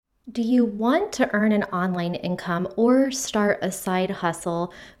Do you want to earn an online income or start a side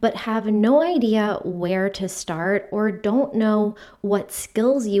hustle, but have no idea where to start or don't know what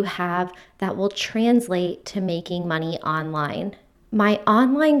skills you have that will translate to making money online? My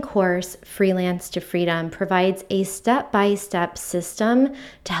online course, Freelance to Freedom, provides a step-by-step system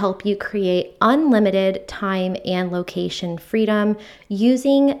to help you create unlimited time and location freedom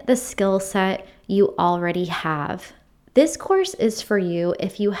using the skill set you already have. This course is for you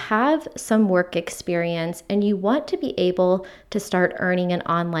if you have some work experience and you want to be able to start earning an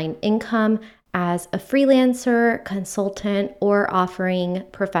online income as a freelancer, consultant, or offering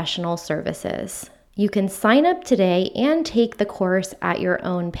professional services. You can sign up today and take the course at your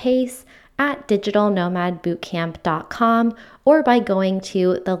own pace at digitalnomadbootcamp.com or by going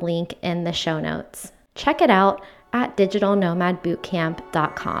to the link in the show notes. Check it out at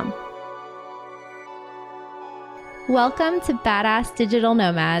digitalnomadbootcamp.com. Welcome to Badass Digital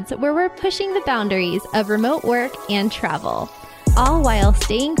Nomads, where we're pushing the boundaries of remote work and travel, all while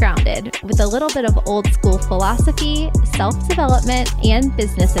staying grounded with a little bit of old school philosophy, self-development, and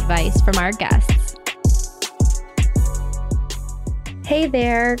business advice from our guests. Hey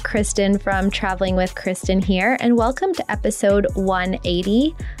there, Kristen from Traveling with Kristen here, and welcome to episode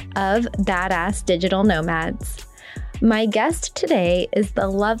 180 of Badass Digital Nomads. My guest today is the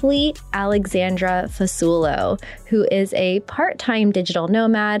lovely Alexandra Fasulo, who is a part-time digital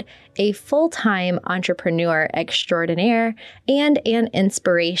nomad, a full-time entrepreneur extraordinaire, and an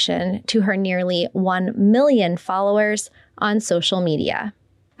inspiration to her nearly 1 million followers on social media.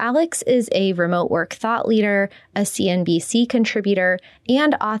 Alex is a remote work thought leader, a CNBC contributor,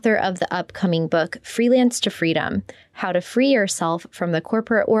 and author of the upcoming book, Freelance to Freedom: How to Free Yourself from the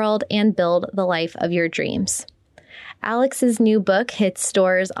Corporate World and Build the Life of Your Dreams. Alex's new book hits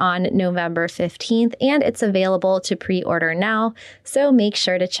stores on November 15th, and it's available to pre-order now, so make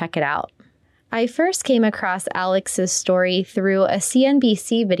sure to check it out. I first came across Alex's story through a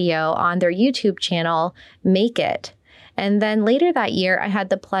CNBC video on their YouTube channel, Make It. And then later that year, I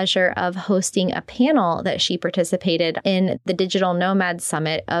had the pleasure of hosting a panel that she participated in the Digital Nomad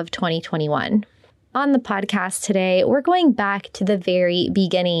Summit of 2021. On the podcast today, we're going back to the very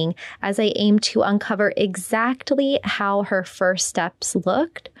beginning as I aim to uncover exactly how her first steps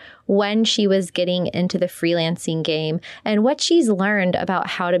looked when she was getting into the freelancing game and what she's learned about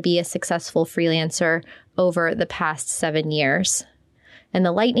how to be a successful freelancer over the past 7 years. In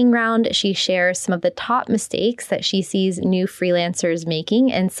the lightning round, she shares some of the top mistakes that she sees new freelancers making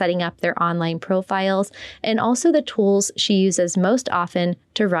in setting up their online profiles, and also the tools she uses most often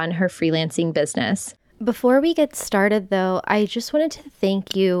to run her freelancing business. Before we get started, though, I just wanted to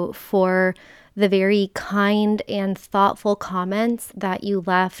thank you for the very kind and thoughtful comments that you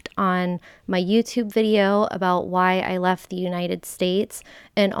left on my YouTube video about why I left the United States,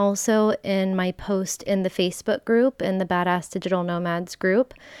 and also in my post in the Facebook group, in the Badass Digital Nomads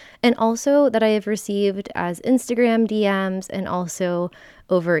group, and also that I have received as Instagram DMs and also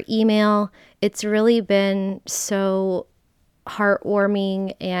over email. It's really been so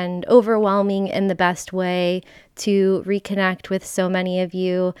heartwarming and overwhelming in the best way to reconnect with so many of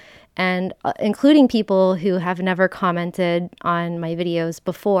you, and including people who have never commented on my videos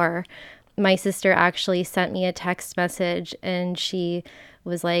before. My sister actually sent me a text message and she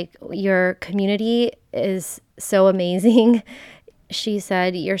was like, "Your community is so amazing." She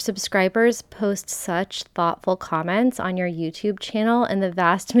said, "Your subscribers post such thoughtful comments on your YouTube channel, and the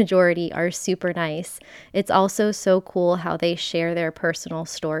vast majority are super nice. It's also so cool how they share their personal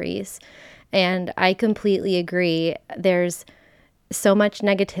stories." And I completely agree. There's so much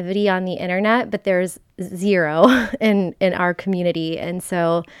negativity on the internet, but there's zero in our community. And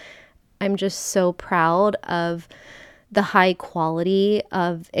so I'm just so proud of the high quality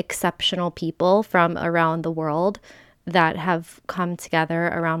of exceptional people from around the world that have come together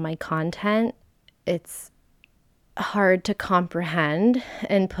around my content. It's hard to comprehend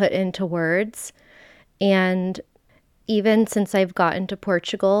and put into words. And even since I've gotten to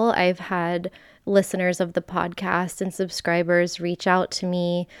Portugal, I've had listeners of the podcast and subscribers reach out to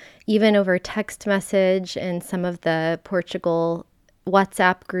me, even over text message and some of the Portugal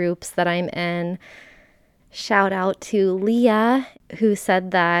WhatsApp groups that I'm in. Shout out to Leah, who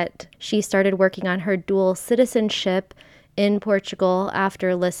said that she started working on her dual citizenship in Portugal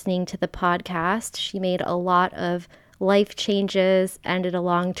after listening to the podcast. She made a lot of life changes, ended a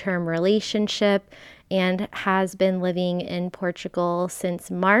long-term relationship, and has been living in Portugal since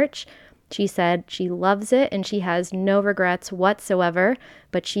March. She said she loves it and she has no regrets whatsoever,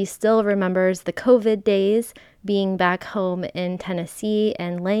 but she still remembers the COVID days, being back home in Tennessee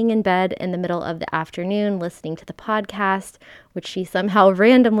and laying in bed in the middle of the afternoon listening to the podcast, which she somehow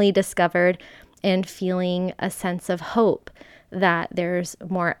randomly discovered, and feeling a sense of hope that there's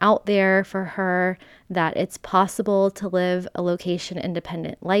more out there for her, that it's possible to live a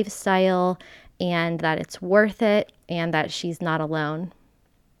location-independent lifestyle, and that it's worth it, and that she's not alone.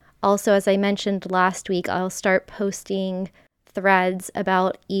 Also, as I mentioned last week, I'll start posting threads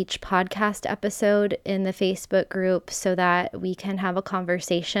about each podcast episode in the Facebook group so that we can have a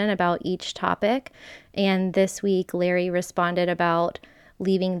conversation about each topic. And this week, Larry responded about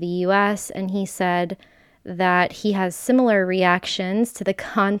leaving the US, and he said that he has similar reactions to the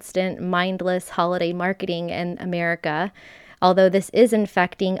constant mindless holiday marketing in America, although this is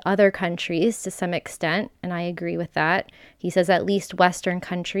infecting other countries to some extent, and I agree with that. He says at least Western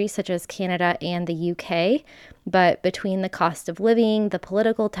countries such as Canada and the UK, but between the cost of living, the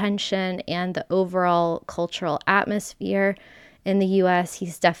political tension, and the overall cultural atmosphere in the US,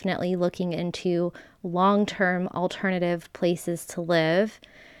 he's definitely looking into long-term alternative places to live.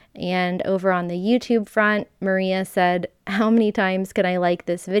 And over on the YouTube front, Maria said, "How many times can I like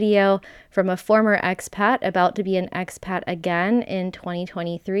this video from a former expat about to be an expat again in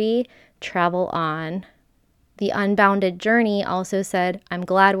 2023? Travel on." The Unbounded Journey also said, "I'm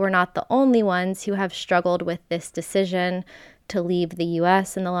glad we're not the only ones who have struggled with this decision to leave the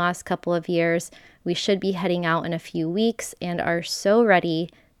US in the last couple of years. We should be heading out in a few weeks and are so ready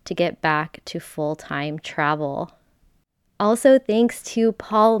to get back to full-time travel." Also, thanks to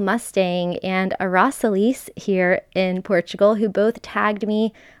Paul Mustang and Aracelis here in Portugal, who both tagged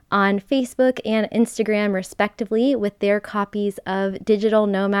me on Facebook and Instagram, respectively, with their copies of Digital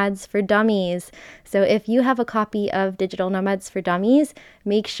Nomads for Dummies. So if you have a copy of Digital Nomads for Dummies,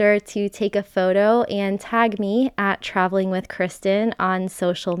 make sure to take a photo and tag me at Traveling with Kristen on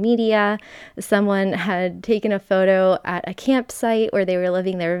social media. Someone had taken a photo at a campsite where they were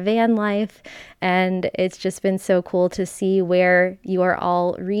living their van life, and it's just been so cool to see where you are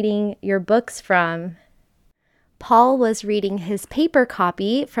all reading your books from. Paul was reading his paper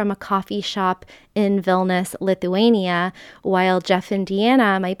copy from a coffee shop in Vilnius, Lithuania, while Jeff and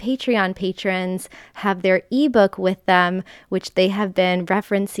Deanna, my Patreon patrons, have their ebook with them, which they have been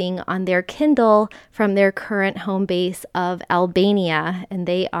referencing on their Kindle from their current home base of Albania, and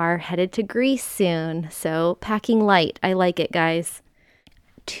they are headed to Greece soon, so packing light. I like it, guys.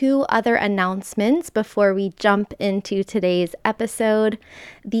 Two other announcements before we jump into today's episode.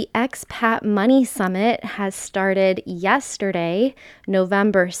 The Expat Money Summit has started yesterday,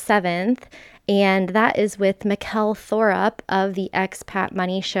 November 7th, and that is with Mikkel Thorup of the Expat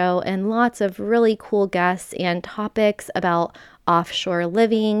Money Show and lots of really cool guests and topics about offshore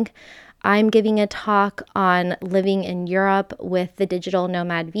living. I'm giving a talk on living in Europe with the Digital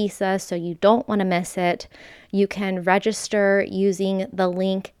Nomad Visa, so you don't want to miss it. You can register using the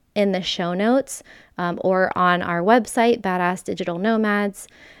link in the show notes or on our website, Badass Digital Nomads,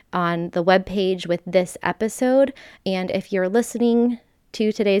 on the webpage with this episode. And if you're listening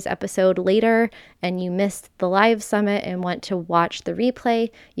to today's episode later and you missed the live summit and want to watch the replay,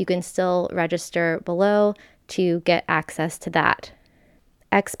 you can still register below to get access to that.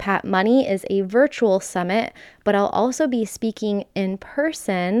 Expat Money is a virtual summit, but I'll also be speaking in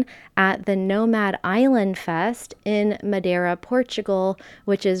person at the Nomad Island Fest in Madeira, Portugal,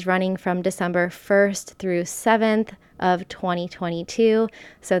 which is running from December 1st through 7th of 2022.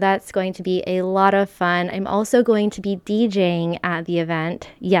 So that's going to be a lot of fun. I'm also going to be DJing at the event.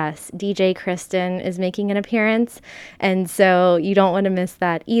 Yes, DJ Kristen is making an appearance, and so you don't want to miss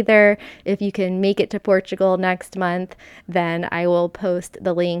that either. If you can make it to Portugal next month, then I will post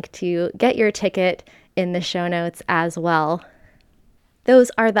the link to get your ticket in the show notes as well.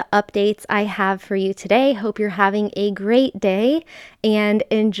 Those are the updates I have for you today. Hope you're having a great day and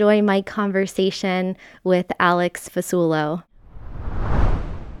enjoy my conversation with Alex Fasullo.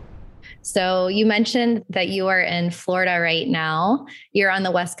 So you mentioned that you are in Florida right now. You're on the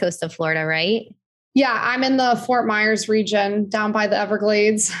west coast of Florida, right? Yeah, I'm in the Fort Myers region down by the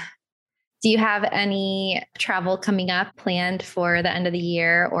Everglades. Do you have any travel coming up planned for the end of the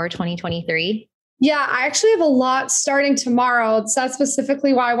year or 2023? Yeah, I actually have a lot starting tomorrow. That's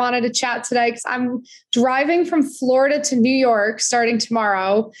specifically why I wanted to chat today, because I'm driving from Florida to New York starting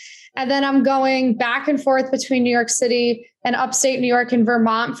tomorrow. And then I'm going back and forth between New York City and upstate New York and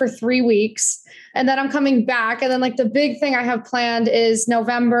Vermont for 3 weeks. And then I'm coming back. And then the big thing I have planned is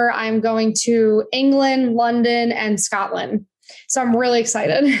November, I'm going to England, London, and Scotland. So I'm really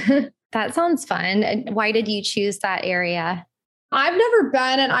excited. That sounds fun. Why did you choose that area? I've never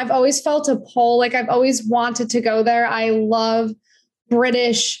been, and I've always felt a pull. Like I've always wanted to go there. I love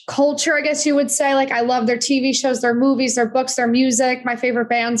British culture, I guess you would say. Like I love their TV shows, their movies, their books, their music. My favorite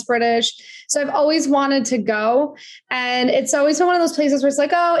band's British. So I've always wanted to go. And it's always been one of those places where it's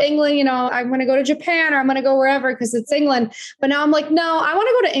like, oh, England, I'm going to go to Japan or I'm going to go wherever because it's England. But now I'm like, no, I want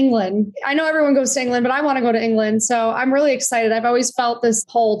to go to England. I know everyone goes to England, but I want to go to England. So I'm really excited. I've always felt this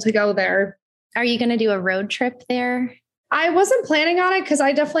pull to go there. Are you going to do a road trip there? I wasn't planning on it because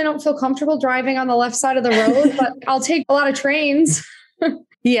I definitely don't feel comfortable driving on the left side of the road, but I'll take a lot of trains.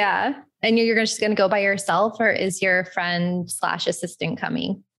 Yeah. And you're just going to go by yourself, or is your friend/assistant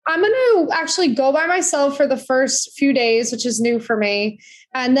coming? I'm going to actually go by myself for the first few days, which is new for me.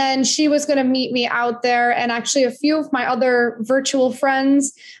 And then she was going to meet me out there. And actually a few of my other virtual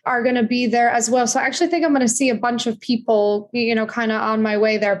friends are going to be there as well. So I actually think I'm going to see a bunch of people, kind of on my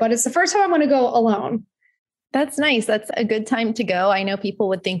way there. But it's the first time I'm going to go alone. That's nice. That's a good time to go. I know people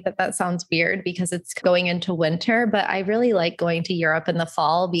would think that sounds weird because it's going into winter, but I really like going to Europe in the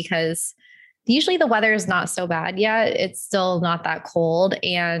fall because usually the weather is not so bad yet. It's still not that cold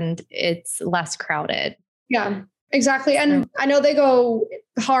and it's less crowded. Yeah, exactly. And I know they go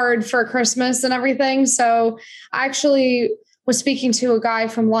hard for Christmas and everything. So I actually was speaking to a guy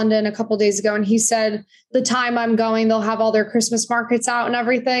from London a couple of days ago, and he said the time I'm going, they'll have all their Christmas markets out and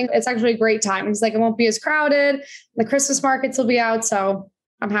everything. It's actually a great time. He's like, it won't be as crowded. The Christmas markets will be out. So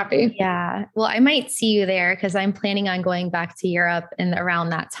I'm happy. Yeah. Well, I might see you there because I'm planning on going back to Europe in around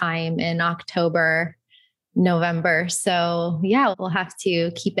that time in October, November. So yeah, we'll have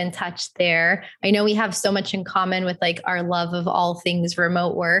to keep in touch there. I know we have so much in common with like our love of all things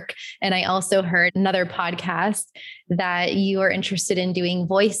remote work. And I also heard another podcast that you are interested in doing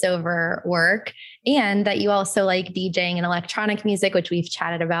voiceover work and that you also like DJing and electronic music, which we've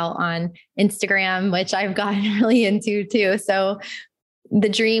chatted about on Instagram, which I've gotten really into too. So the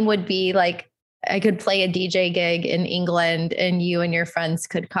dream would be like, I could play a DJ gig in England and you and your friends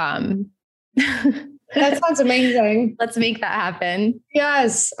could come. That sounds amazing. Let's make that happen.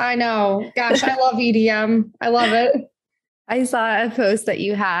 Yes, I know. Gosh, I love EDM. I love it. I saw a post that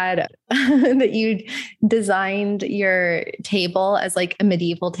you had that you designed your table as like a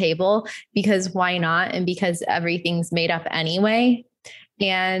medieval table because why not? And because everything's made up anyway.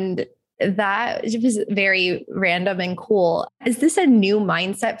 And that was very random and cool. Is this a new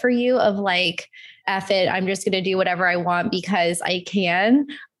mindset for you of like, F it, I'm just going to do whatever I want because I can?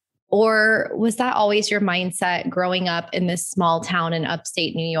 Or was that always your mindset growing up in this small town in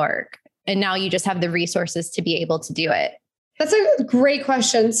upstate New York? And now you just have the resources to be able to do it? That's a great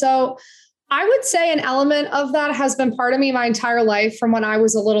question. So I would say an element of that has been part of me my entire life from when I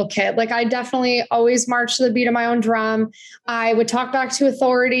was a little kid. Like I definitely always marched to the beat of my own drum. I would talk back to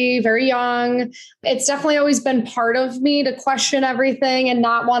authority very young. It's definitely always been part of me to question everything and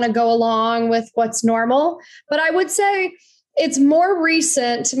not want to go along with what's normal. But I would say it's more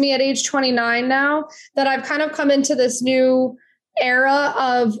recent to me at age 29 now that I've kind of come into this new era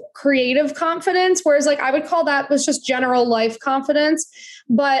of creative confidence, whereas like I would call that was just general life confidence.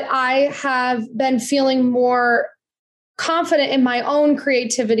 But I have been feeling more confident in my own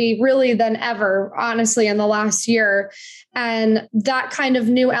creativity really than ever, honestly, in the last year. And that kind of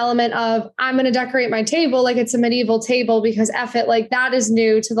new element of I'm going to decorate my table like it's a medieval table because F it, like that is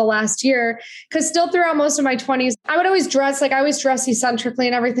new to the last year. Because still throughout most of my 20s, I would always dress like I always dress eccentrically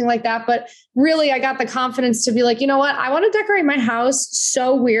and everything like that. But really, I got the confidence to be like, you know what? I want to decorate my house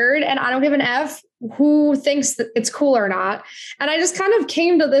so weird and I don't give an F who thinks that it's cool or not. And I just kind of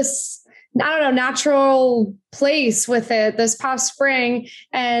came to this natural place with it this past spring.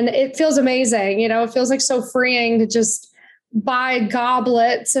 And it feels amazing. It feels like so freeing to just buy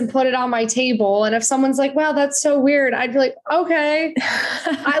goblets and put it on my table. And if someone's like, wow, that's so weird, I'd be like, okay,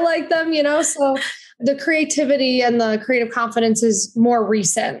 I like them, So the creativity and the creative confidence is more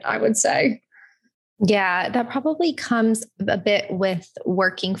recent, I would say. Yeah, that probably comes a bit with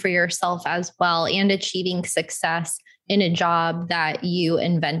working for yourself as well and achieving success in a job that you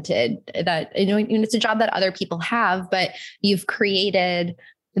invented, that it's a job that other people have, but you've created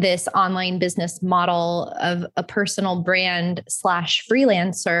this online business model of a personal brand /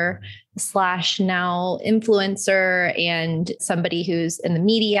 freelancer / now influencer and somebody who's in the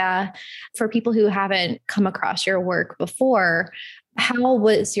media. For people who haven't come across your work before, how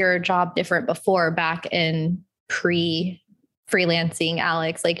was your job different before, back in pre-freelancing,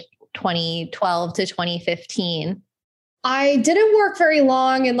 Alex, like 2012 to 2015? I didn't work very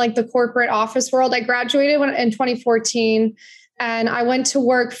long in like the corporate office world. I graduated in 2014 and I went to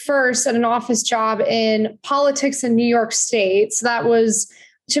work first at an office job in politics in New York State. So that was,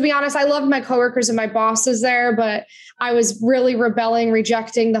 to be honest, I loved my coworkers and my bosses there, but I was really rebelling,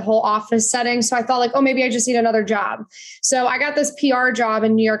 rejecting the whole office setting. So I thought like, oh, maybe I just need another job. So I got this PR job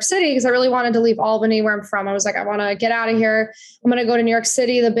in New York City because I really wanted to leave Albany, where I'm from. I was like, I want to get out of here. I'm going to go to New York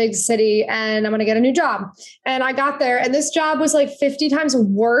City, the big city, and I'm going to get a new job. And I got there, and this job was like 50 times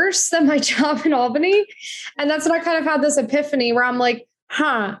worse than my job in Albany. And that's when I kind of had this epiphany where I'm like,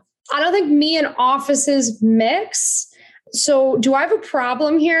 I don't think me and offices mix. So do I have a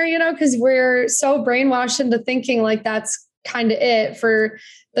problem here? Because we're so brainwashed into thinking like that's kind of it for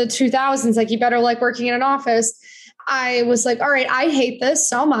the 2000s. Like you better like working in an office. I was like, all right, I hate this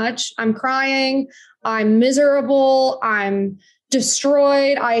so much. I'm crying. I'm miserable. I'm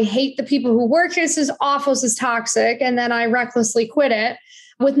destroyed. I hate the people who work here. This is awful. This is toxic. And then I recklessly quit it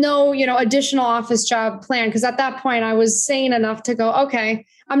with no, additional office job plan. Because at that point I was sane enough to go, okay,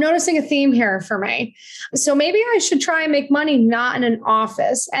 I'm noticing a theme here for me. So maybe I should try and make money not in an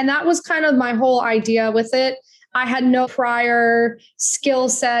office. And that was kind of my whole idea with it. I had no prior skill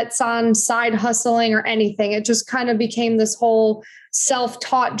sets on side hustling or anything. It just kind of became this whole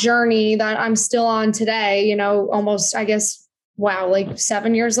self-taught journey that I'm still on today, almost, I guess, like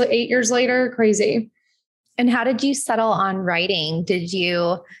 8 years later, crazy. And how did you settle on writing? Did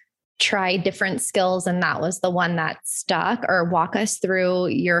you try different skills and that was the one that stuck? Or walk us through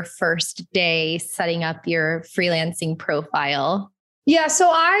your first day setting up your freelancing profile. Yeah, so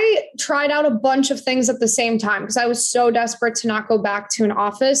I tried out a bunch of things at the same time because I was so desperate to not go back to an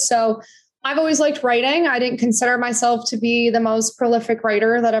office. So I've always liked writing. I didn't consider myself to be the most prolific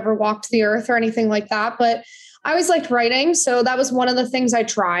writer that ever walked the earth or anything like that, but I always liked writing. So that was one of the things I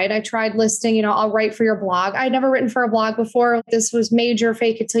tried. I tried listing, I'll write for your blog. I'd never written for a blog before. This was major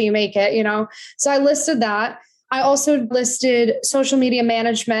fake it till you make it, So I listed that. I also listed social media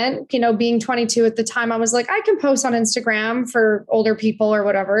management, being 22 at the time, I was like, I can post on Instagram for older people or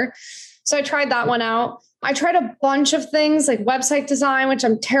whatever. So I tried that one out. I tried a bunch of things like website design, which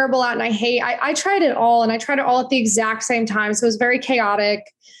I'm terrible at and I hate. I tried it all and I tried it all at the exact same time. So it was very chaotic,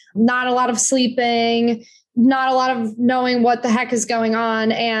 not a lot of sleeping, not a lot of knowing what the heck is going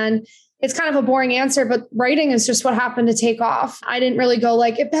on. And it's kind of a boring answer, but writing is just what happened to take off. I didn't really go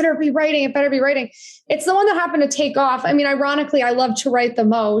like, it better be writing. It better be writing. It's the one that happened to take off. I mean, ironically, I love to write the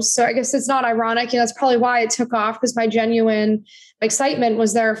most. So I guess it's not ironic. That's probably why it took off because my genuine excitement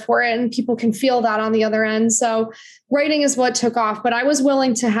was there for it. And people can feel that on the other end. So writing is what took off, but I was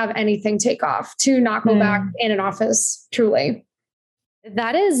willing to have anything take off to not go back in an office, truly.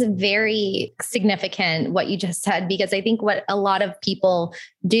 That is very significant what you just said, because I think what a lot of people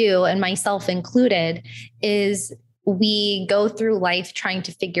do, and myself included, is we go through life trying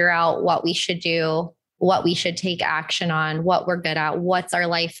to figure out what we should do, what we should take action on, what we're good at, what's our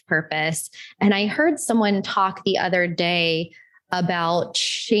life purpose. And I heard someone talk the other day about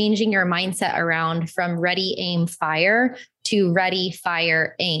changing your mindset around from ready, aim, fire to ready,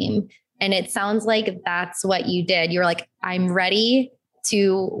 fire, aim. And it sounds like that's what you did. You were like, I'm ready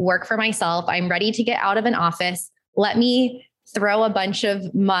to work for myself. I'm ready to get out of an office. Let me throw a bunch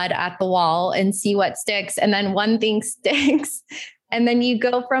of mud at the wall and see what sticks. And then one thing sticks. And then you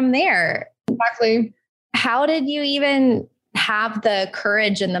go from there. Exactly. How did you even have the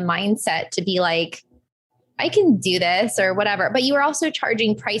courage and the mindset to be like, I can do this or whatever? But you were also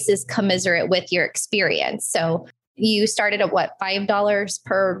charging prices commensurate with your experience. So you started at what, $5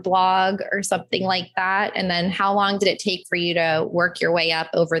 per blog or something like that? And then how long did it take for you to work your way up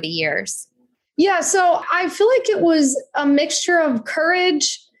over the years? Yeah, so I feel like it was a mixture of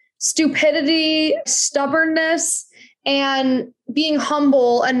courage, stupidity, stubbornness, and being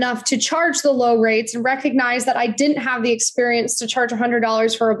humble enough to charge the low rates and recognize that I didn't have the experience to charge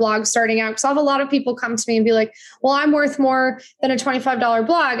 $100 for a blog starting out. Because I'll have a lot of people come to me and be like, well, I'm worth more than a $25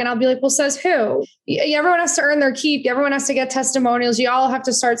 blog. And I'll be like, well, says who? Everyone has to earn their keep. Everyone has to get testimonials. You all have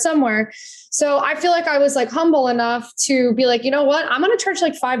to start somewhere. So I feel like I was like humble enough to be like, you know what? I'm going to charge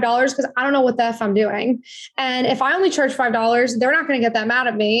like $5 because I don't know what the F I'm doing. And if I only charge $5, they're not going to get that mad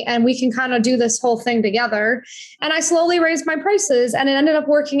at me. And we can kind of do this whole thing together. And I slowly raised my prices and it ended up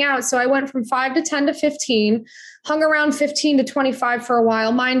working out. So I went from 5 to 10 to 15, hung around 15 to 25 for a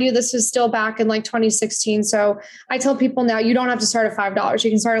while. Mind you, this is still back in like 2016. So I tell people now, you don't have to start at $5. You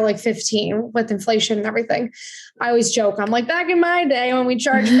can start at like 15 with inflation and everything. I always joke. I'm like, back in my day when we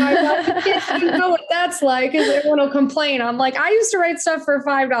charged $5, you know what that's like, because everyone will complain. I'm like, I used to write stuff for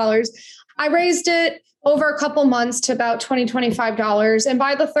 $5. I raised it over a couple months to about $20, $25. And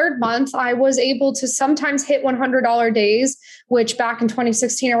by the third month, I was able to sometimes hit $100 days, which back in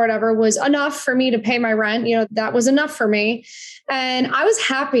 2016 or whatever was enough for me to pay my rent. That was enough for me. And I was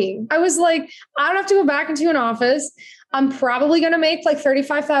happy. I was like, I don't have to go back into an office. I'm probably going to make like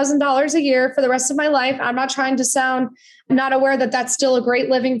 $35,000 a year for the rest of my life. I'm not trying to sound not aware that that's still a great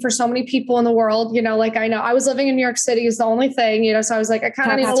living for so many people in the world. Like I know I was living in New York City is the only thing, so I was like, I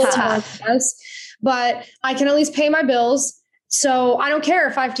kind of need a little more of this, but I can at least pay my bills. So I don't care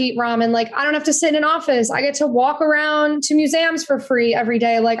if I have to eat ramen. Like I don't have to sit in an office. I get to walk around to museums for free every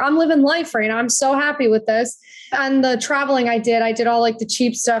day. Like I'm living life right now. I'm so happy with this. And the traveling I did all like the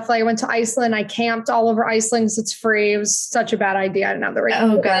cheap stuff. Like I went to Iceland. I camped all over Iceland because it's free. It was such a bad idea. I didn't have the right.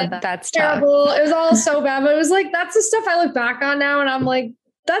 Oh God, that's terrible. Tough. It was all so bad, but it was like, that's the stuff I look back on now. And I'm like,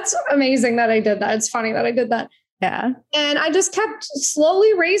 that's amazing that I did that. It's funny that I did that. Yeah. And I just kept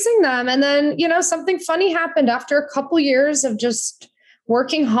slowly raising them. And then, something funny happened after a couple years of just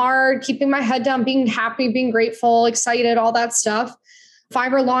working hard, keeping my head down, being happy, being grateful, excited, all that stuff.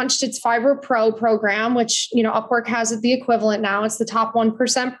 Fiverr launched its Fiverr Pro program, which, Upwork has the equivalent now. It's the top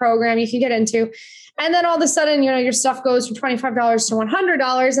 1% program you can get into. And then all of a sudden, your stuff goes from $25 to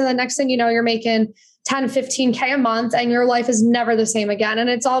 $100. And the next thing you know, you're making 10, 15K a month and your life is never the same again. And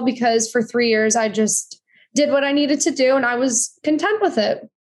it's all because for 3 years, I just did what I needed to do and I was content with it.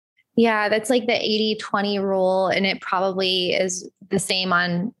 Yeah, that's like the 80-20 rule. And it probably is the same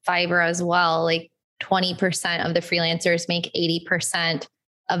on Fiverr as well. Like 20% of the freelancers make 80%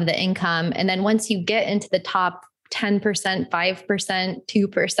 of the income. And then once you get into the top 10%, 5%,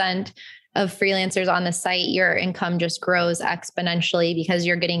 2% of freelancers on the site, your income just grows exponentially because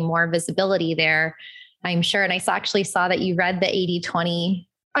you're getting more visibility there, I'm sure. And I actually saw that you read the 80-20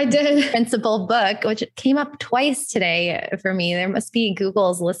 I did. principle book, which came up twice today for me. There must be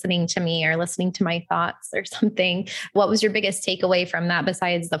Google's listening to me or listening to my thoughts or something. What was your biggest takeaway from that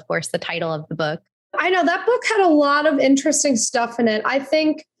besides, of course, the title of the book? I know that book had a lot of interesting stuff in it. I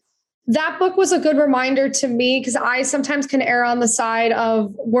think that book was a good reminder to me because I sometimes can err on the side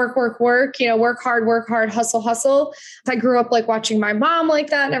of work, work hard, hustle. I grew up like watching my mom like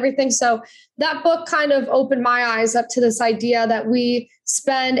that and everything. So that book kind of opened my eyes up to this idea that we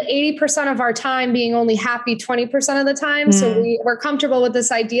spend 80% of our time being only happy 20% of the time. So we're comfortable with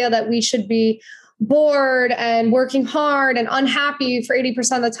this idea that we should be bored and working hard and unhappy for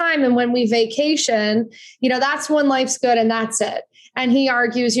 80% of the time. And when we vacation, that's when life's good and that's it. And he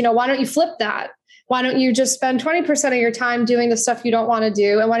argues, why don't you flip that? Why don't you just spend 20% of your time doing the stuff you don't want to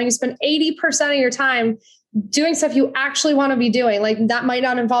do? And why don't you spend 80% of your time doing stuff you actually want to be doing? Like that might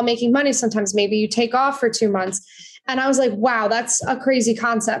not involve making money. Sometimes maybe you take off for 2 months. And I was like, wow, that's a crazy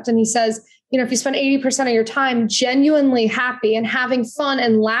concept. And he says, if you spend 80% of your time genuinely happy and having fun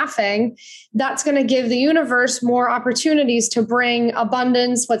and laughing, that's going to give the universe more opportunities to bring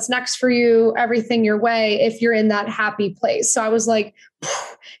abundance, what's next for you, everything your way, if you're in that happy place. So I was like,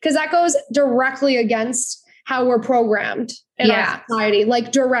 because that goes directly against how we're programmed in our society,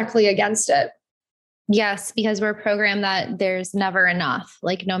 like directly against it. Yes, because we're programmed that there's never enough.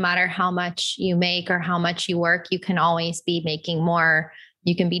 Like no matter how much you make or how much you work, you can always be making more.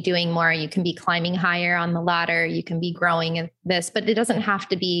 You can be doing more. You can be climbing higher on the ladder. You can be growing in this, but it doesn't have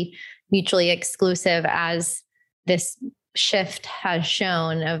to be mutually exclusive as this shift has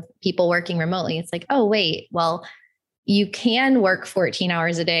shown of people working remotely. It's like, oh, wait, well, you can work 14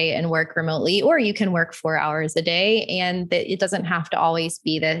 hours a day and work remotely, or you can work 4 hours a day. And it doesn't have to always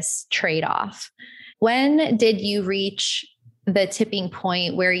be this trade-off. When did you reach the tipping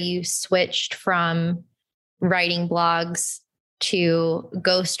point where you switched from writing blogs to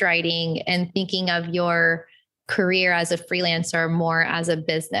ghostwriting and thinking of your career as a freelancer more as a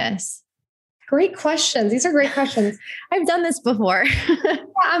business? Great questions. These are great questions. I've done this before.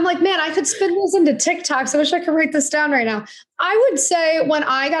 I'm like, man, I could spin this into TikToks. I wish I could write this down right now. I would say when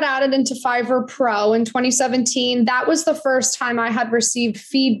I got added into Fiverr Pro in 2017, that was the first time I had received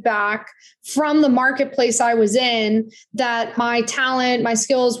feedback from the marketplace I was in that my talent, my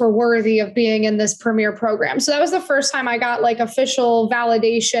skills were worthy of being in this premier program. So that was the first time I got like official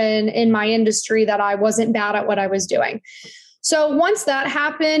validation in my industry that I wasn't bad at what I was doing. So once that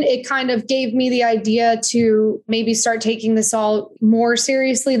happened, it kind of gave me the idea to maybe start taking this all more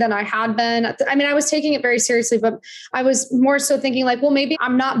seriously than I had been. I mean, I was taking it very seriously, but I was more so thinking like, well, maybe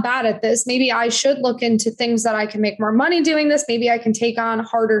I'm not bad at this. Maybe I should look into things that I can make more money doing this. Maybe I can take on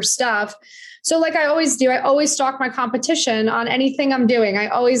harder stuff. So like I always do, I always stalk my competition on anything I'm doing. I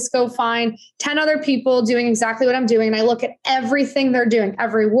always go find 10 other people doing exactly what I'm doing. And I look at everything they're doing,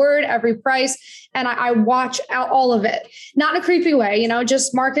 every word, every price. And I watch all of it, not in a creepy way,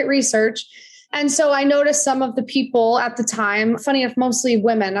 just market research. And so I noticed some of the people at the time, funny enough, mostly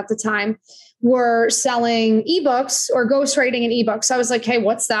women at the time, were selling ebooks or ghostwriting in ebooks. I was like, hey,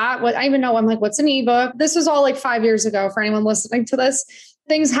 what's that? What I even know. I'm like, what's an ebook? This was all like 5 years ago for anyone listening to this.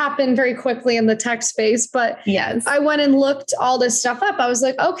 Things happen very quickly in the tech space, but yes, I went and looked all this stuff up. I was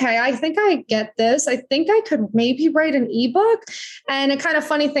like, okay, I think I get this. I think I could maybe write an ebook. And a kind of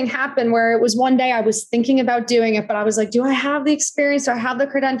funny thing happened where it was one day I was thinking about doing it, but I was like, do I have the experience? Do I have the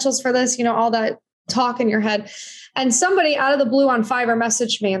credentials for this? You know, all that talk in your head. And somebody out of the blue on Fiverr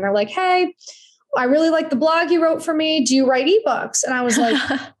messaged me and they're like, hey, I really like the blog you wrote for me. Do you write ebooks? And I was like,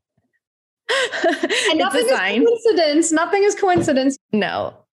 and nothing is coincidence. Nothing is coincidence.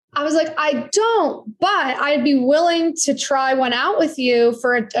 No. I was like, I don't, but I'd be willing to try one out with you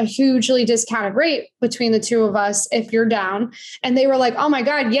for a hugely discounted rate between the two of us if you're down. And they were like, oh my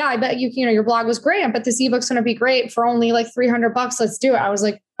God, yeah, I bet you know, your blog was great. I bet this ebook's going to be great for only like $300. Let's do it. I was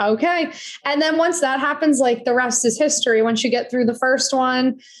like, okay. And then once that happens, like the rest is history. Once you get through the first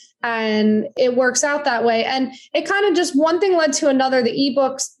one, and it works out that way. And it kind of just one thing led to another. The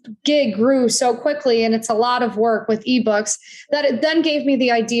ebooks gig grew so quickly, and it's a lot of work with ebooks that it then gave me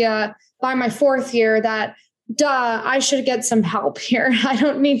the idea by my fourth year that, I should get some help here. I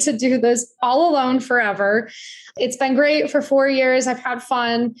don't need to do this all alone forever. It's been great for 4 years. I've had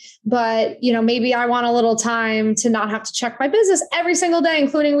fun, but you know, maybe I want a little time to not have to check my business every single day,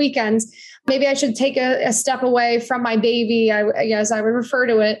 including weekends. Maybe I should take a step away from my baby, I guess I would refer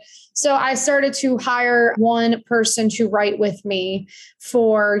to it. So I started to hire one person to write with me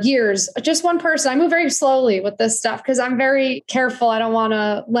for years, just one person. I move very slowly with this stuff because I'm very careful. I don't want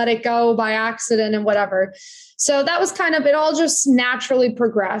to let it go by accident and whatever. So that was kind of, it all just naturally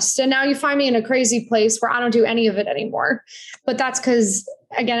progressed. And now you find me in a crazy place where I don't do any of it anymore. But that's because,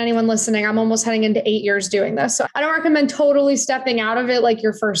 again, anyone listening, I'm almost heading into 8 years doing this. So I don't recommend totally stepping out of it like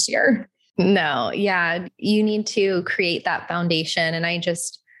your first year. No. Yeah. You need to create that foundation. And I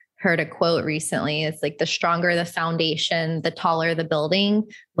just heard a quote recently. It's like the stronger the foundation, the taller the building,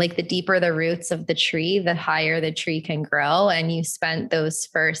 like the deeper the roots of the tree, the higher the tree can grow. And you spent those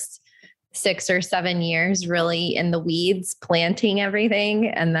first 6 or 7 years really in the weeds, planting everything.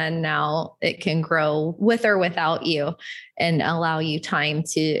 And then now it can grow with or without you and allow you time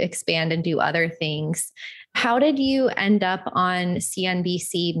to expand and do other things. How did you end up on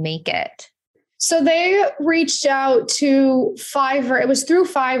CNBC Make It? So they reached out to Fiverr. It was through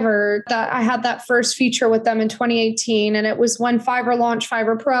Fiverr that I had that first feature with them in 2018. And it was when Fiverr launched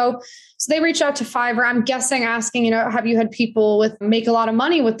Fiverr Pro. So they reached out to Fiverr, I'm guessing asking, you know, have you had people make a lot of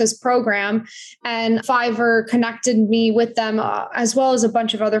money with this program? And Fiverr connected me with them as well as a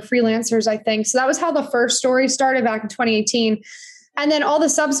bunch of other freelancers, I think. So that was how the first story started back in 2018. And then all the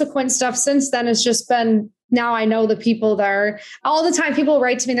subsequent stuff since then has just been, now I know the people there. All the time people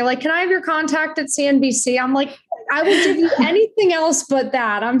write to me, they're like, can I have your contact at CNBC? I'm like, I will give you anything else but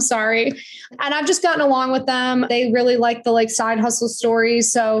that. I'm sorry. And I've just gotten along with them. They really like the side hustle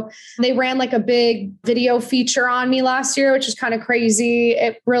stories. So they ran a big video feature on me last year, which is kind of crazy.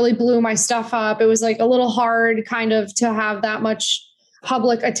 It really blew my stuff up. It was a little hard kind of to have that much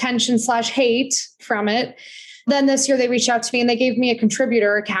public attention / hate from it. Then this year they reached out to me and they gave me a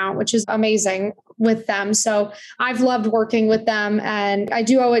contributor account, which is amazing with them. So I've loved working with them, and I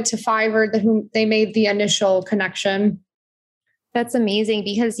do owe it to Fiverr whom they made the initial connection. That's amazing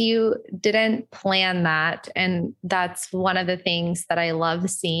because you didn't plan that. And that's one of the things that I love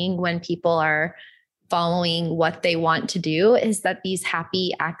seeing when people are following what they want to do, is that these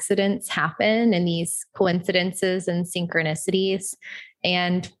happy accidents happen and these coincidences and synchronicities.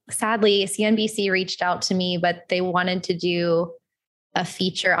 And sadly, CNBC reached out to me, but they wanted to do a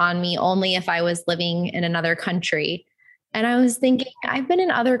feature on me only if I was living in another country. And I was thinking, I've been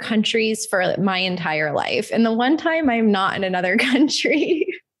in other countries for my entire life. And the one time I'm not in another country,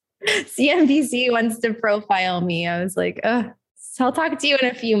 CNBC wants to profile me. I was like, so I'll talk to you in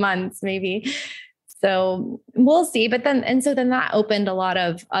a few months, maybe. So we'll see. But then that opened a lot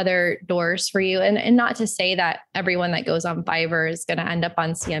of other doors for you. And not to say that everyone that goes on Fiverr is going to end up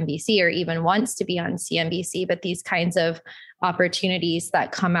on CNBC or even wants to be on CNBC, but these kinds of opportunities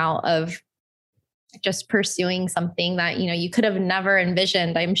that come out of just pursuing something that, you could have never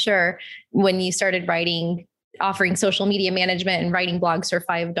envisioned, I'm sure, when you started offering social media management and writing blogs for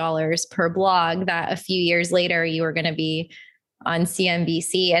 $5 per blog, that a few years later you were going to be on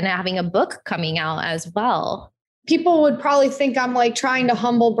CNBC and having a book coming out as well. People would probably think I'm trying to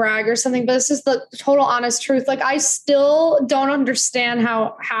humble brag or something, but this is the total honest truth. I still don't understand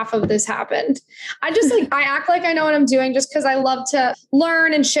how half of this happened. I just I act like I know what I'm doing just because I love to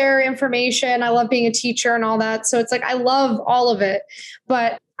learn and share information. I love being a teacher and all that. So it's I love all of it,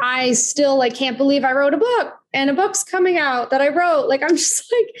 but I still like can't believe I wrote a book and a book's coming out that I wrote. Like, I'm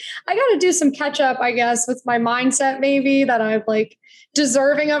just like, I got to do some catch up, I guess, with my mindset, maybe that I'm like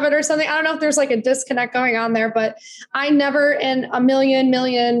deserving of it or something. I don't know if there's like a disconnect going on there, but I never in a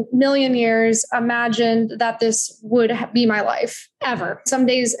million years imagined that this would be my life ever. Some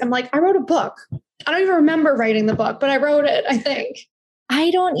days I'm like, I wrote a book. I don't even remember writing the book, but I wrote it, I think. I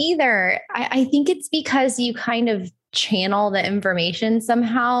don't either. I think it's because you kind of channel the information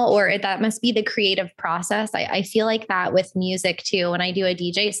somehow, or that must be the creative process. I feel like that with music too. When I do a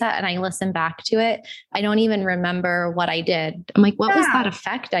DJ set and I listen back to it, I don't even remember what I did. I'm like, what was that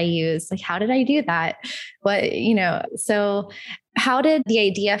effect I used? Like, how did I do that? So how did the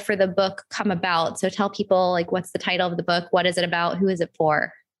idea for the book come about? So tell people, like, what's the title of the book? What is it about? Who is it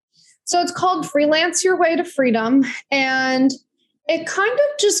for? So it's called Freelance Your Way to Freedom. And it kind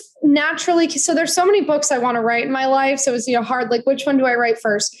of just naturally, so there's so many books I want to write in my life. So it's, hard, like, which one do I write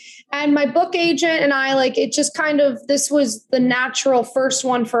first? And my book agent and I, like, it just kind of, this was the natural first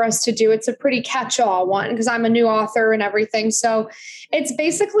one for us to do. It's a pretty catch-all one because I'm a new author and everything. So it's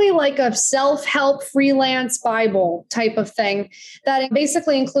basically like a self-help freelance Bible type of thing that it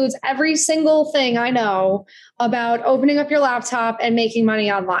basically includes every single thing I know about opening up your laptop and making money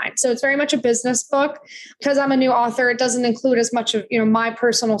online. So it's very much a business book. Because I'm a new author, it doesn't include as much of, my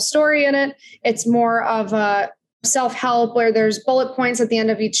personal story in it. It's more of a self-help where there's bullet points at the end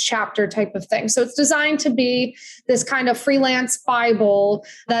of each chapter type of thing. So it's designed to be this kind of freelance Bible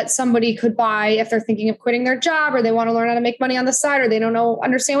that somebody could buy if they're thinking of quitting their job, or they want to learn how to make money on the side, or they don't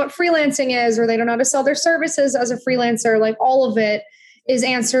understand what freelancing is, or they don't know how to sell their services as a freelancer. Like, all of it is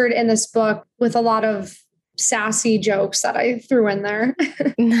answered in this book with a lot of sassy jokes that I threw in there.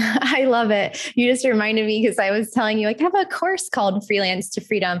 I love it. You just reminded me, because I was telling you, I have a course called Freelance to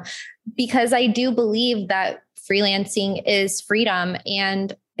Freedom, because I do believe that freelancing is freedom.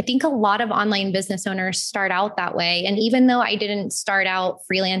 And I think a lot of online business owners start out that way. And even though I didn't start out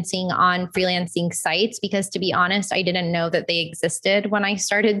freelancing on freelancing sites, because to be honest, I didn't know that they existed when I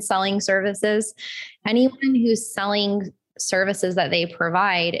started selling services, anyone who's selling services that they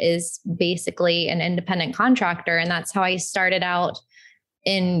provide is basically an independent contractor. And that's how I started out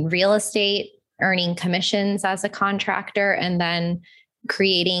in real estate, earning commissions as a contractor, and then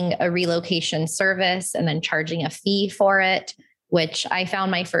creating a relocation service and then charging a fee for it, which I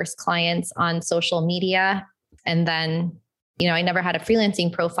found my first clients on social media. And then, I never had a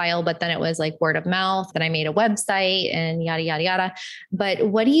freelancing profile, but then it was like word of mouth. Then I made a website and yada, yada, yada. But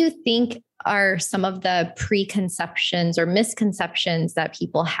what do you think are some of the preconceptions or misconceptions that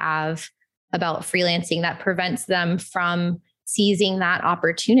people have about freelancing that prevents them from seizing that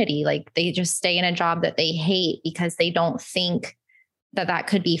opportunity? Like, they just stay in a job that they hate because they don't think that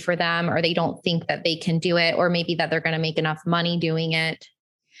could be for them, or they don't think that they can do it, or maybe that they're going to make enough money doing it.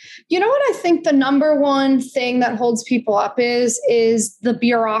 You know what I think the number one thing that holds people up is the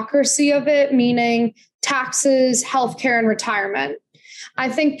bureaucracy of it, meaning taxes, healthcare, and retirement. I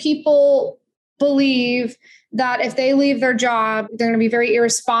think people believe that if they leave their job, they're going to be very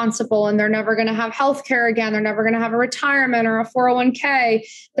irresponsible and they're never going to have healthcare again. They're never going to have a retirement or a 401k.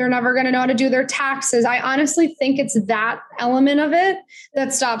 They're never going to know how to do their taxes. I honestly think it's that element of it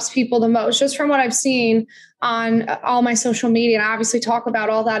that stops people the most, just from what I've seen on all my social media. And I obviously talk about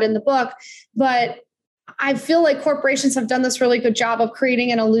all that in the book, but I feel like corporations have done this really good job of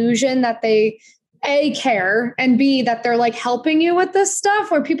creating an illusion that they A, care, and B, that they're like helping you with this stuff,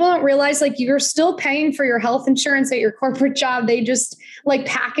 where people don't realize like you're still paying for your health insurance at your corporate job. They just like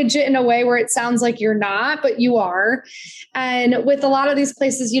package it in a way where it sounds like you're not, but you are. And with a lot of these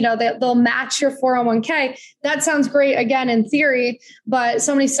places, they'll match your 401k. That sounds great, again, in theory, but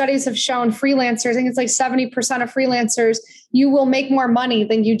so many studies have shown freelancers, I think it's like 70% of freelancers, you will make more money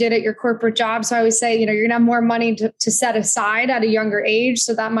than you did at your corporate job. So I always say, you're going to have more money to set aside at a younger age.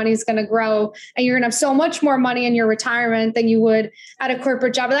 So that money is going to grow, and you're going to have so much more money in your retirement than you would at a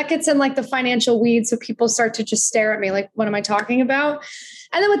corporate job. But that gets in like the financial weeds. So people start to just stare at me like, what am I talking about?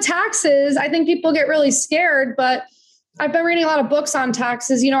 And then with taxes, I think people get really scared, but I've been reading a lot of books on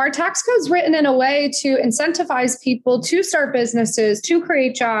taxes. Our tax code's written in a way to incentivize people to start businesses, to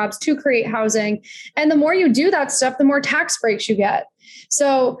create jobs, to create housing. And the more you do that stuff, the more tax breaks you get.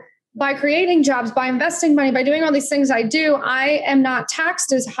 So by creating jobs, by investing money, by doing all these things I do, I am not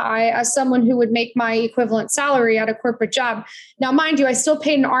taxed as high as someone who would make my equivalent salary at a corporate job. Now, mind you, I still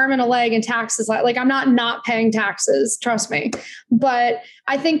paid an arm and a leg in taxes. Like I'm not paying taxes, trust me. But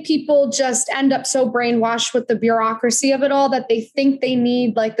I think people just end up so brainwashed with the bureaucracy of it all that they think they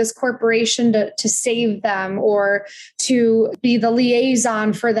need like this corporation to save them or to be the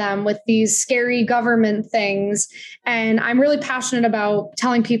liaison for them with these scary government things. And I'm really passionate about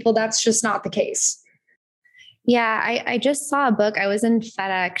telling people that's just not the case. Yeah, I just saw a book. I was in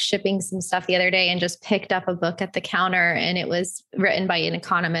FedEx shipping some stuff the other day and just picked up a book at the counter, and it was written by an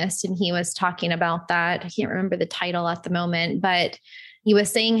economist. And he was talking about that. I can't remember the title at the moment, but he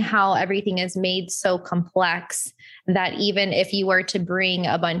was saying how everything is made so complex that even if you were to bring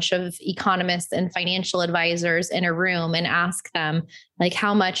a bunch of economists and financial advisors in a room and ask them, like,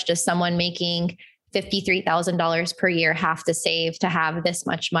 how much does someone making $53,000 per year have to save to have this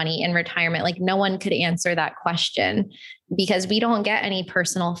much money in retirement? Like no one could answer that question because we don't get any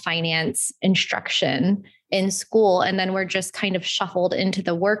personal finance instruction in school. And then we're just kind of shuffled into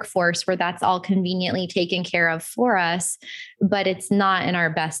the workforce where that's all conveniently taken care of for us, but it's not in our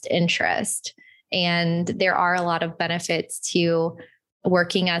best interest. And there are a lot of benefits to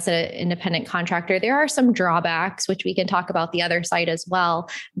working as an independent contractor. There are some drawbacks, which we can talk about the other side as well.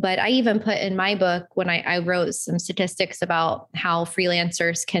 But I even put in my book when I wrote some statistics about how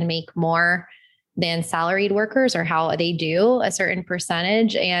freelancers can make more than salaried workers or how they do a certain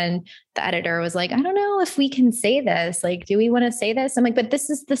percentage. And the editor was like, I don't know if we can say this. Like, do we want to say this? I'm like, but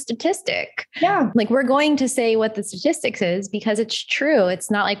this is the statistic. Yeah. Like we're going to say what the statistics is because it's true. It's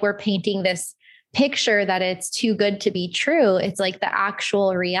not like we're painting this picture that it's too good to be true. It's like the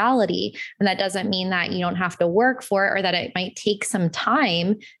actual reality. And that doesn't mean that you don't have to work for it or that it might take some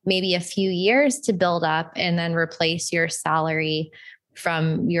time, maybe a few years to build up and then replace your salary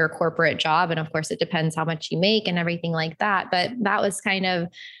from your corporate job. And of course, it depends how much you make and everything like that. But that was kind of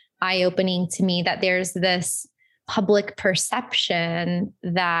eye-opening to me that there's this public perception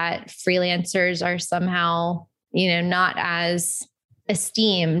that freelancers are somehow, not as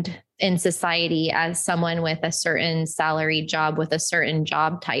esteemed in society as someone with a certain salary job with a certain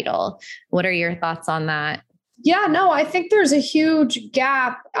job title. What are your thoughts on that? Yeah, no, I think there's a huge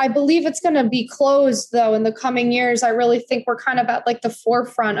gap. I believe it's going to be closed though in the coming years. I really think we're kind of at like the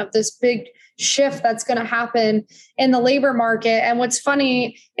forefront of this big shift that's going to happen in the labor market. And what's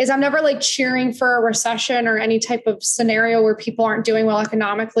funny is I'm never like cheering for a recession or any type of scenario where people aren't doing well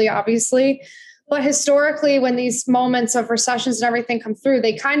economically, obviously. But historically, when these moments of recessions and everything come through,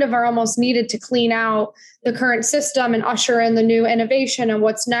 they kind of are almost needed to clean out the current system and usher in the new innovation and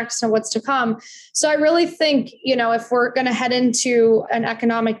what's next and what's to come. So I really think, if we're going to head into an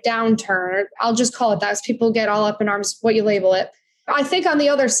economic downturn, I'll just call it that, as people get all up in arms, what you label it. I think on the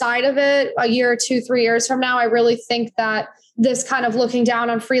other side of it, a year, 2, 3 years from now, I really think that this kind of looking down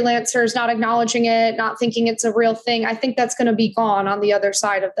on freelancers, not acknowledging it, not thinking it's a real thing, I think that's going to be gone on the other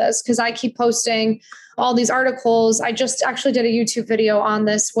side of this because I keep posting all these articles. I just actually did a YouTube video on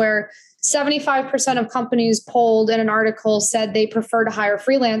this where 75% of companies polled in an article said they prefer to hire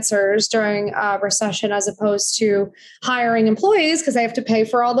freelancers during a recession as opposed to hiring employees because they have to pay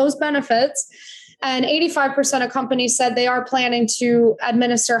for all those benefits. And 85% of companies said they are planning to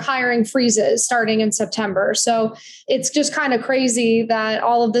administer hiring freezes starting in September. So it's just kind of crazy that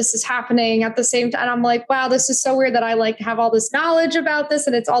all of this is happening at the same time. And I'm like, wow, this is so weird that I like have all this knowledge about this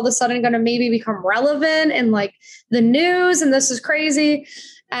and it's all of a sudden going to maybe become relevant in like the news. And this is crazy.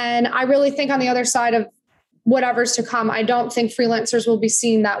 And I really think on the other side of whatever's to come, I don't think freelancers will be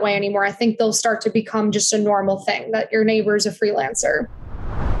seen that way anymore. I think they'll start to become just a normal thing that your neighbor's a freelancer.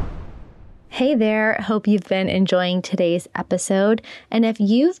 Hey there, hope you've been enjoying today's episode. And if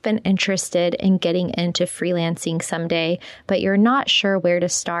you've been interested in getting into freelancing someday, but you're not sure where to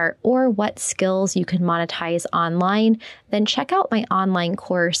start or what skills you can monetize online, then check out my online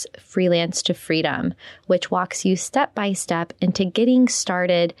course, Freelance to Freedom, which walks you step by step into getting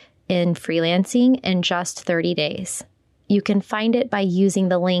started in freelancing in just 30 days. You can find it by using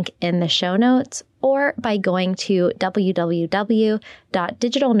the link in the show notes or by going to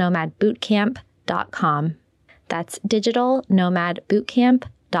www.digitalnomadbootcamp.com. That's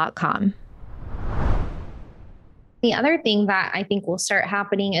digitalnomadbootcamp.com. The other thing that I think will start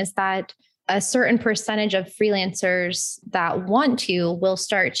happening is that a certain percentage of freelancers that want to will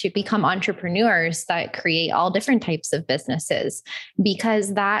start to become entrepreneurs that create all different types of businesses,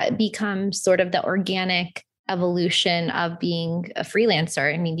 because that becomes sort of the organic evolution of being a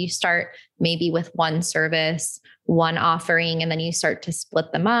freelancer. I mean, you start maybe with one service, one offering and then you start to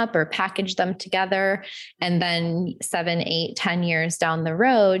split them up or package them together. And then 7, 8, 10 years down the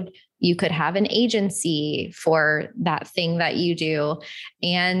road, you could have an agency for that thing that you do.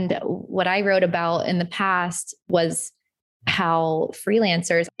 And what I wrote about in the past was how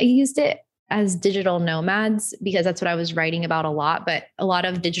freelancers, I used it as digital nomads because that's what I was writing about a lot, but a lot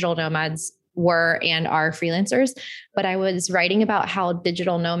of digital nomads were and are freelancers. But I was writing about how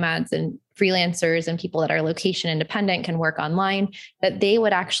digital nomads and freelancers and people that are location independent can work online, that they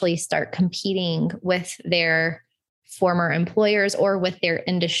would actually start competing with their former employers or with their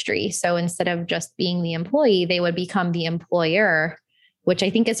industry. So instead of just being the employee, they would become the employer, which I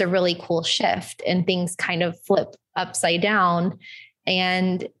think is a really cool shift, and things kind of flip upside down.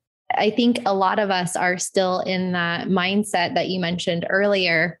 And I think a lot of us are still in that mindset that you mentioned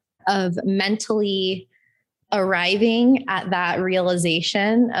earlier of mentally arriving at that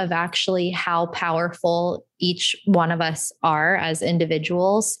realization of actually how powerful each one of us are as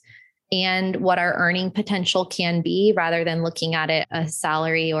individuals and what our earning potential can be, rather than looking at it a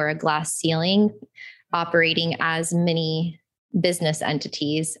salary or a glass ceiling, operating as many business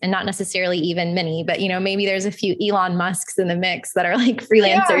entities, and not necessarily even many, but maybe there's a few Elon Musks in the mix that are like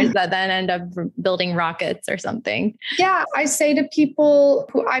freelancers that then end up building rockets or something. Yeah. I say to people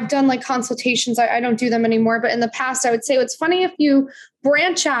who I've done like consultations, I don't do them anymore, but in the past, I would say, it's funny if you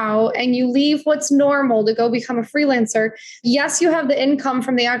branch out and you leave what's normal to go become a freelancer. Yes, you have the income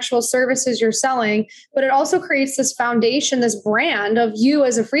from the actual services you're selling, but it also creates this foundation, this brand of you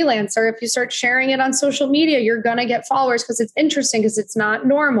as a freelancer. If you start sharing it on social media, you're going to get followers because it's interesting, because it's not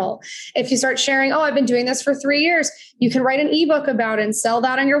normal. If you start sharing, oh, I've been doing this for 3 years, you can write an ebook about it and sell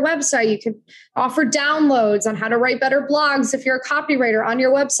that on your website. You could offer downloads on how to write better blogs if you're a copywriter on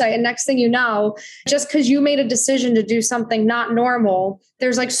your website. And next thing you know, just because you made a decision to do something not normal,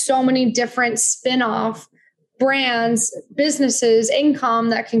 there's like so many different spin-off brands, businesses,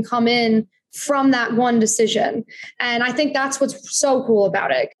 income that can come in from that one decision. And I think that's what's so cool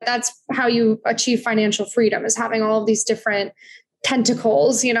about it. That's how you achieve financial freedom, is having all of these different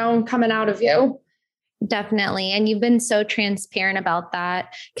tentacles, coming out of you. Definitely. And you've been so transparent about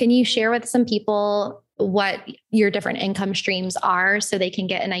that. Can you share with some people what your different income streams are so they can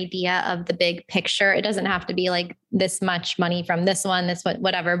get an idea of the big picture? It doesn't have to be like this much money from this one,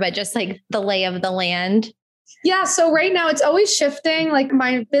 whatever, but just like the lay of the land. Yeah. So right now it's always shifting. Like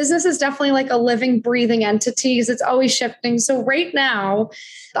my business is definitely like a living, breathing entity because it's always shifting. So right now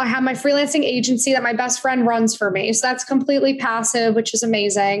I have my freelancing agency that my best friend runs for me. So that's completely passive, which is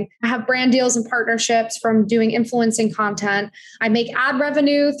amazing. I have brand deals and partnerships from doing influencing content. I make ad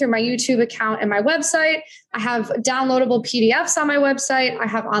revenue through my YouTube account and my website. I have downloadable PDFs on my website. I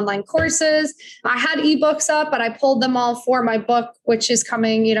have online courses. I had ebooks up, but I pulled them all for my book, which is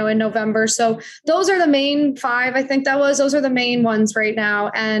coming, in November. So those are the main 5. I think those are the main ones right now.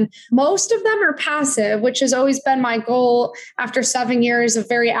 And most of them are passive, which has always been my goal after 7 years of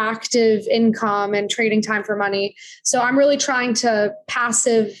very active income and trading time for money. So I'm really trying to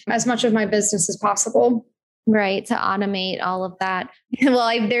passive as much of my business as possible. Right. To automate all of that.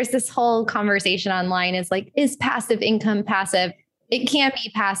 Well, there's this whole conversation online is like, is passive income passive? It can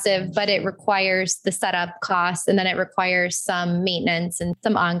be passive, but it requires the setup costs, and then it requires some maintenance and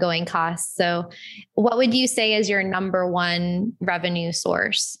some ongoing costs. So what would you say is your number one revenue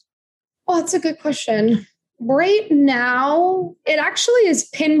source? Oh, that's a good question. Right now, it actually is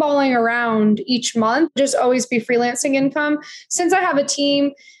pinballing around each month, just always be freelancing income. Since I have a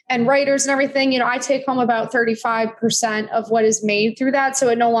team and writers and everything, I take home about 35% of what is made through that. So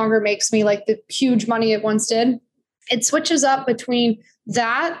it no longer makes me like the huge money it once did. It switches up between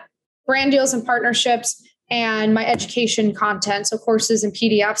that, brand deals and partnerships, and my education content, so courses and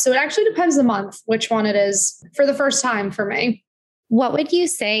PDFs. So it actually depends the month which one it is for the first time for me. What would you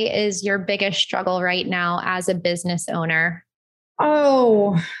say is your biggest struggle right now as a business owner?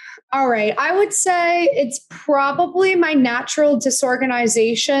 Oh, all right. I would say it's probably my natural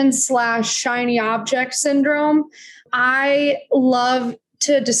disorganization / shiny object syndrome. I love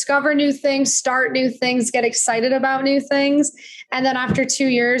to discover new things, start new things, get excited about new things. And then after 2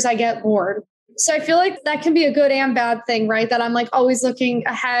 years, I get bored. So I feel like that can be a good and bad thing, right? That I'm like always looking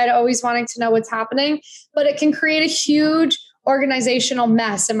ahead, always wanting to know what's happening, but it can create a huge organizational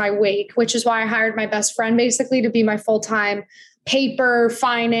mess in my wake, which is why I hired my best friend basically to be my full-time paper,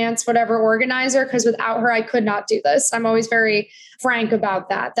 finance, whatever organizer, because without her, I could not do this. I'm always very frank about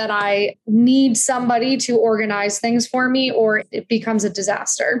that I need somebody to organize things for me or it becomes a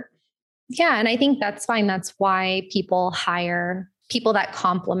disaster. Yeah. And I think that's fine. That's why people hire people that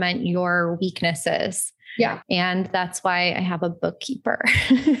complement your weaknesses. Yeah. And that's why I have a bookkeeper,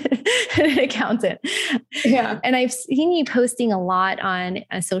 an accountant. Yeah. And I've seen you posting a lot on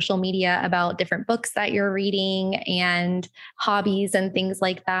social media about different books that you're reading and hobbies and things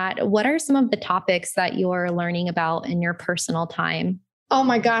like that. What are some of the topics that you're learning about in your personal time? Oh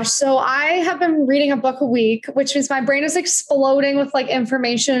my gosh. So I have been reading a book a week, which means my brain is exploding with like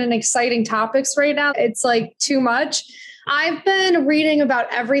information and exciting topics right now. It's like too much. I've been reading about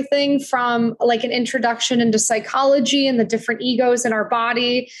everything from like an introduction into psychology and the different egos in our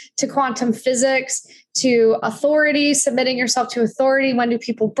body to quantum physics to authority, submitting yourself to authority. When do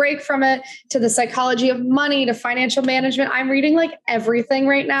people break from it? To the psychology of money, to financial management. I'm reading like everything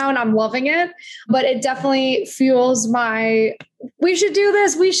right now and I'm loving it, but it definitely fuels my, we should do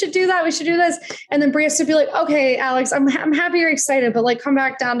this. We should do that. We should do this. And then Bria to be like, okay, Alex, I'm happy you're excited, but like come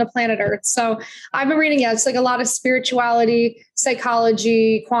back down to planet Earth. So I've been reading, it's like a lot of spirituality,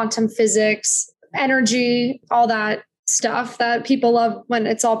 psychology, quantum physics, energy, all that stuff that people love when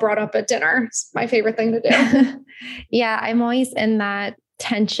it's all brought up at dinner. It's my favorite thing to do. Yeah, I'm always in that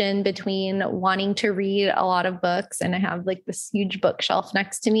tension between wanting to read a lot of books, and I have like this huge bookshelf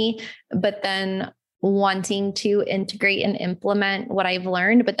next to me, but then wanting to integrate and implement what I've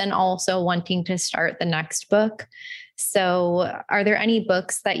learned, but then also wanting to start the next book. So are there any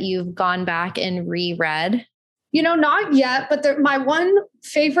books that you've gone back and reread? Not yet, but my one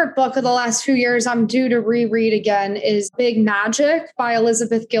favorite book of the last few years I'm due to reread again is Big Magic by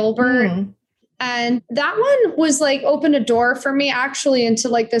Elizabeth Gilbert. And that one was like opened a door for me actually into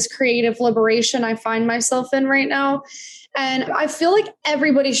like this creative liberation I find myself in right now. And I feel like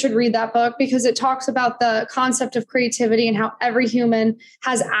everybody should read that book because it talks about the concept of creativity and how every human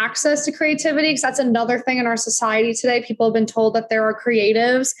has access to creativity. Because that's another thing in our society today. People have been told that there are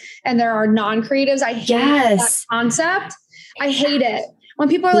creatives and there are non-creatives. I hate that concept. I hate it. When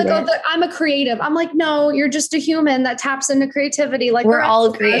people are like, oh, I'm a creative. I'm like, no, you're just a human that taps into creativity. Like we're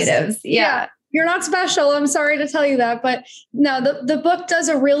all creatives. Yeah. You're not special. I'm sorry to tell you that. But no, the book does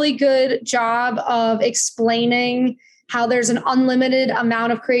a really good job of explaining how there's an unlimited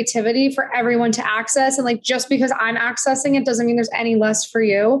amount of creativity for everyone to access. And like, just because I'm accessing it doesn't mean there's any less for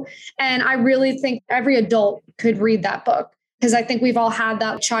you. And I really think every adult could read that book because I think we've all had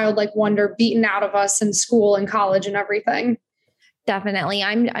that childlike wonder beaten out of us in school and college and everything. Definitely.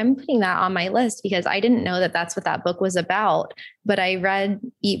 I'm putting that on my list because I didn't know that that's what that book was about, but I read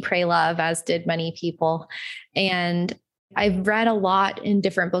Eat, Pray, Love, as did many people. And I've read a lot in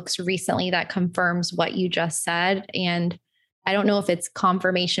different books recently that confirms what you just said. And I don't know if it's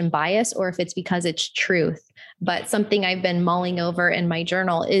confirmation bias or if it's because it's truth, but something I've been mulling over in my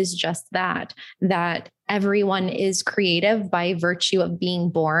journal is just that everyone is creative by virtue of being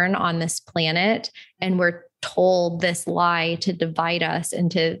born on this planet. And we're told this lie to divide us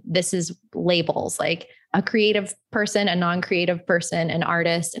into this is labels like a creative person, a non-creative person, an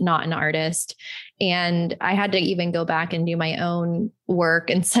artist, not an artist. And I had to even go back and do my own work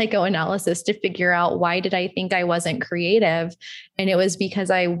and psychoanalysis to figure out why did I think I wasn't creative? And it was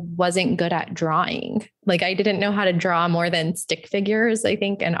because I wasn't good at drawing. Like I didn't know how to draw more than stick figures, I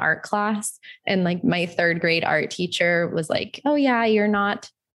think, in art class. And like my third grade art teacher was like, oh yeah, you're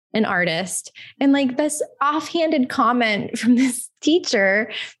not an artist. And like this offhanded comment from this teacher,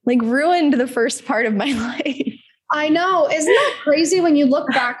 like ruined the first part of my life. I know. Isn't that crazy when you look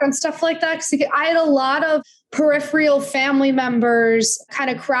back on stuff like that? Because I had a lot of peripheral family members kind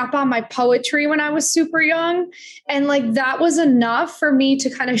of crap on my poetry when I was super young. And like that was enough for me to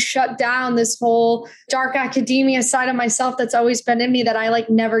kind of shut down this whole dark academia side of myself that's always been in me that I like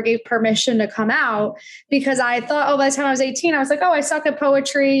never gave permission to come out because I thought, oh, by the time I was 18, I was like, oh, I suck at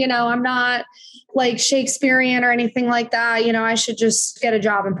poetry. I'm not like Shakespearean or anything like that. I should just get a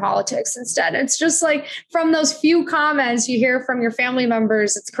job in politics instead. It's just like from those few comments you hear from your family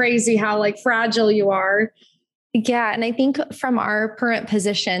members, it's crazy how like fragile you are. Yeah. And I think from our current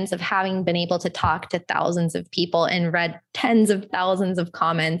positions of having been able to talk to thousands of people and read tens of thousands of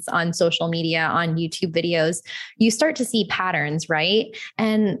comments on social media, on YouTube videos, you start to see patterns, right?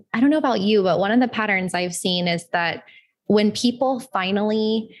 And I don't know about you, but one of the patterns I've seen is that when people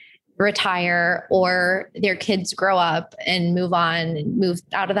finally retire or their kids grow up and move on and move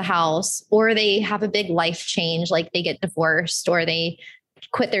out of the house, or they have a big life change, like they get divorced or they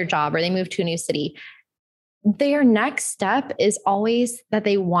quit their job or they move to a new city, their next step is always that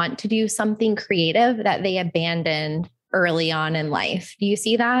they want to do something creative that they abandoned early on in life. Do you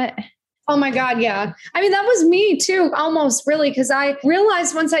see that? Oh my God. Yeah. I mean, that was me too, almost really, because I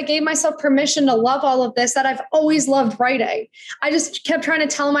realized once I gave myself permission to love all of this, that I've always loved writing. I just kept trying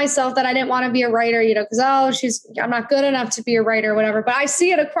to tell myself that I didn't want to be a writer, because, I'm not good enough to be a writer or whatever. But I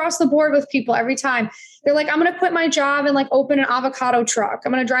see it across the board with people every time. They're like, I'm going to quit my job and like open an avocado truck.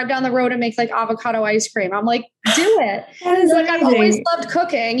 I'm going to drive down the road and make like avocado ice cream. I'm like, do it. Like, I've always loved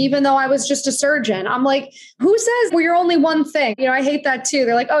cooking, even though I was just a surgeon. I'm like, who says, well, you're only one thing? I hate that too.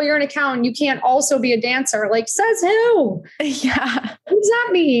 They're like, oh, you're an accountant. You can't also be a dancer. Like, says who? Yeah. What does that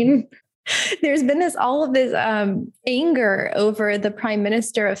mean? There's been all of this anger over the prime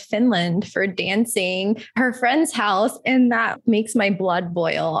minister of Finland for dancing her friend's house. And that makes my blood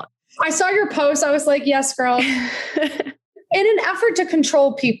boil. I saw your post. I was like, yes, girl. In an effort to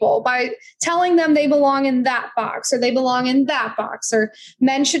control people by telling them they belong in that box or they belong in that box, or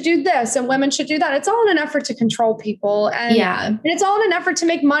men should do this and women should do that. It's all in an effort to control people. And it's all in an effort to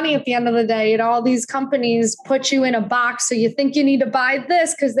make money at the end of the day. All these companies put you in a box. So you think you need to buy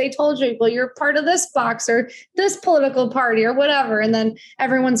this because they told you, well, you're part of this box or this political party or whatever. And then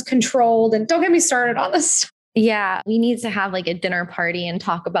everyone's controlled. And don't get me started on this. Yeah, we need to have like a dinner party and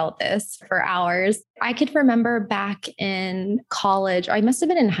talk about this for hours. I could remember back in college, I must have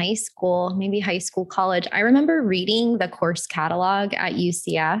been in high school, maybe high school, college. I remember reading the course catalog at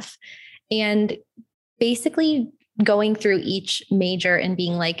UCF and basically going through each major and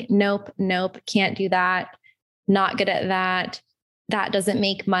being like, nope, can't do that. Not good at that. That doesn't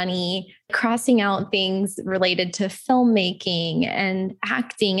make money, crossing out things related to filmmaking and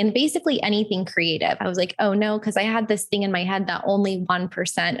acting and basically anything creative. I was like, oh no, because I had this thing in my head that only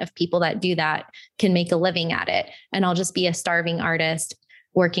 1% of people that do that can make a living at it. And I'll just be a starving artist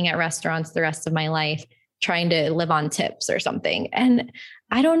working at restaurants the rest of my life, trying to live on tips or something. And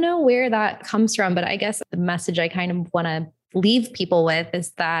I don't know where that comes from, but I guess the message I kind of want to leave people with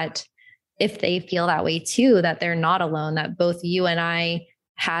is that if they feel that way too, that they're not alone, that both you and I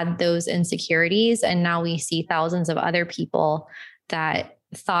had those insecurities. And now we see thousands of other people that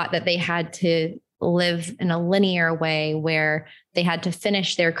thought that they had to live in a linear way where they had to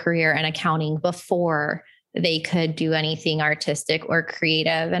finish their career in accounting before they could do anything artistic or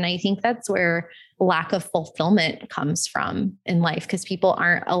creative. And I think that's where lack of fulfillment comes from in life, because people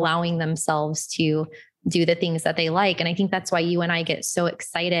aren't allowing themselves to do the things that they like. And I think that's why you and I get so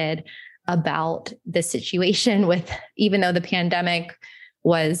excited about the situation with, even though the pandemic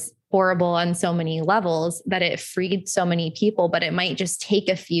was horrible on so many levels, that it freed so many people, but it might just take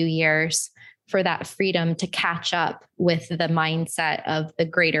a few years for that freedom to catch up with the mindset of the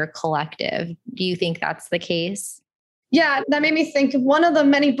greater collective. Do you think that's the case? Yeah, that made me think of one of the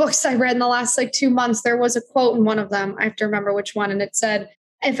many books I read in the last 2 months. There was a quote in one of them. I have to remember which one. And it said,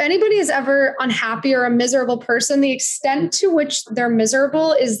 if anybody is ever unhappy or a miserable person, the extent to which they're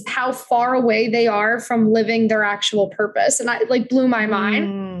miserable is how far away they are from living their actual purpose. And I blew my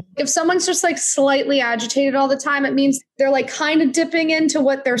mind. If someone's just slightly agitated all the time, it means they're kind of dipping into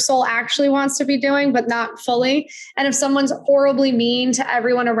what their soul actually wants to be doing, but not fully. And if someone's horribly mean to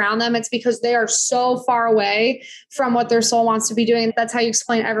everyone around them, it's because they are so far away from what their soul wants to be doing. That's how you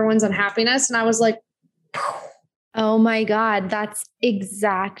explain everyone's unhappiness. And I was like, oh my God, that's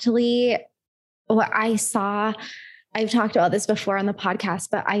exactly what I saw. I've talked about this before on the podcast,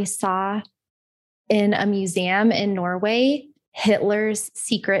 but I saw in a museum in Norway, Hitler's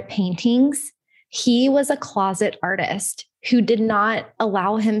secret paintings. He was a closet artist who did not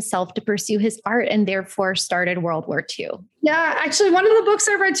allow himself to pursue his art and therefore started World War II. Yeah, actually, one of the books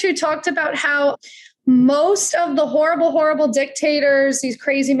I read too talked about how most of the horrible dictators, these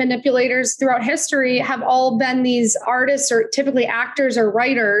crazy manipulators throughout history have all been these artists or typically actors or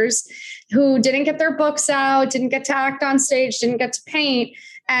writers who didn't get their books out, didn't get to act on stage, didn't get to paint.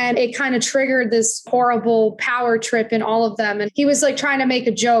 And it kind of triggered this horrible power trip in all of them. And he was trying to make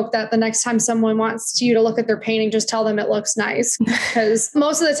a joke that the next time someone wants you to look at their painting, just tell them it looks nice. Because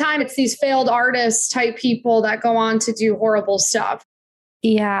most of the time it's these failed artists type people that go on to do horrible stuff.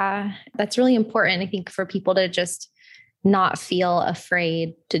 Yeah, that's really important, I think, for people to just not feel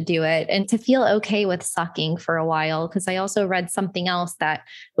afraid to do it and to feel okay with sucking for a while. Because I also read something else that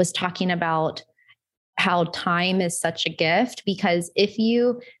was talking about how time is such a gift, because if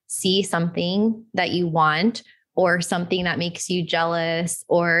you see something that you want or something that makes you jealous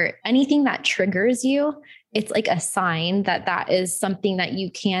or anything that triggers you, it's like a sign that that is something that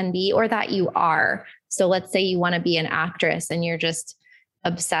you can be or that you are. So let's say you want to be an actress and you're just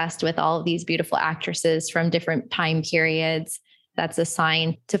obsessed with all of these beautiful actresses from different time periods. That's a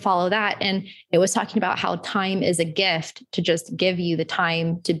sign to follow that. And it was talking about how time is a gift to just give you the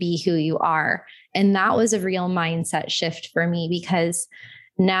time to be who you are. And that was a real mindset shift for me, because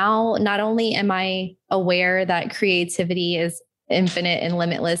now not only am I aware that creativity is infinite and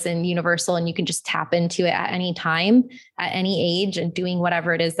limitless and universal, and you can just tap into it at any time, at any age, and doing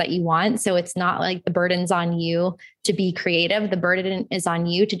whatever it is that you want. So it's not like the burden's on you to be creative. The burden is on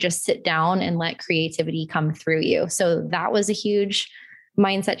you to just sit down and let creativity come through you. So that was a huge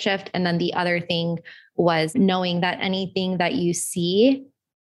mindset shift. And then the other thing was knowing that anything that you see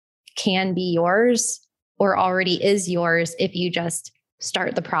can be yours or already is yours if you just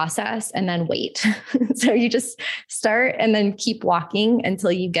start the process and then wait. So you just start and then keep walking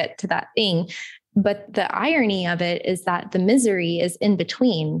until you get to that thing. But the irony of it is that the misery is in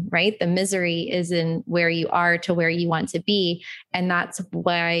between, right? The misery is in where you are to where you want to be. And that's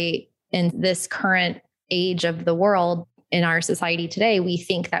why in this current age of the world, in our society today, we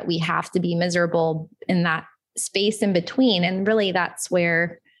think that we have to be miserable in that space in between. And really that's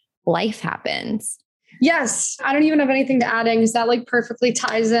where life happens. Yes. I don't even have anything to add in because that like perfectly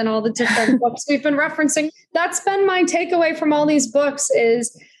ties in all the different books we've been referencing. That's been my takeaway from all these books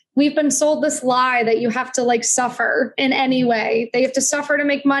is we've been sold this lie that you have to like suffer in any way. They have to suffer to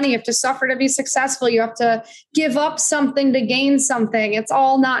make money. You have to suffer to be successful. You have to give up something to gain something. It's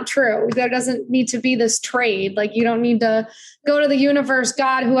all not true. There doesn't need to be this trade. Like you don't need to go to the universe,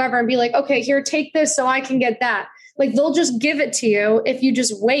 God, whoever, and be like, okay, here, take this so I can get that. Like they'll just give it to you if you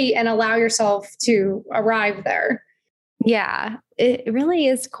just wait and allow yourself to arrive there. Yeah, it really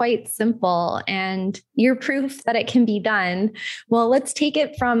is quite simple and you're proof that it can be done. Well, let's take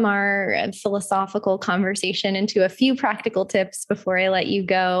it from our philosophical conversation into a few practical tips before I let you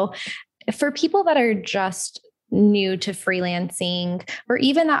go. For people that are just new to freelancing or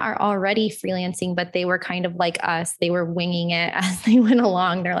even that are already freelancing, but they were kind of like us, they were winging it as they went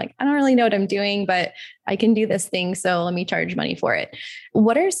along. They're like, I don't really know what I'm doing, but I can do this thing. So let me charge money for it.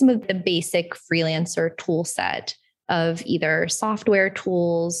 What are some of the basic freelancer tool set of either software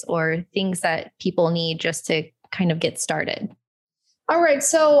tools or things that people need just to kind of get started? All right.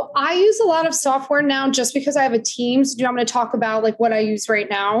 So I use a lot of software now just because I have a team. So do you want me to talk about like what I use right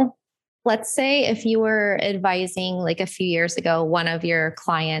now? Let's say if you were advising like a few years ago, one of your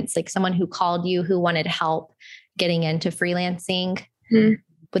clients, like someone who called you who wanted help getting into freelancing,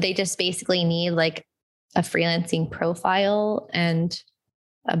 would they just basically need like a freelancing profile and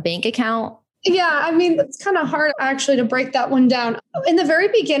a bank account? Yeah, I mean, it's kind of hard actually to break that one down. In the very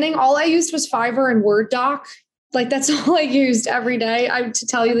beginning, all I used was Fiverr and Word Doc. Like that's all I used every day. To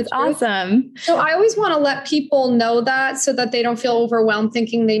tell you the truth. Awesome. So I always want to let people know that so that they don't feel overwhelmed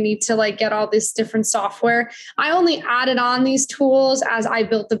thinking they need to like get all this different software. I only added on these tools as I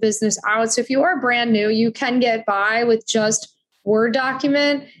built the business out. So if you are brand new, you can get by with just Word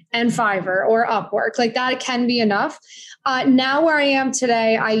document and Fiverr or Upwork. Like that can be enough. Now where I am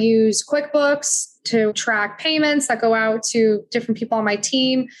today, I use QuickBooks to track payments that go out to different people on my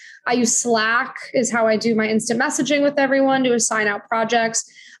team. I use Slack is how I do my instant messaging with everyone to assign out projects.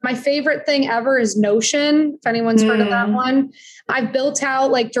 My favorite thing ever is Notion, if anyone's heard of that one. I've built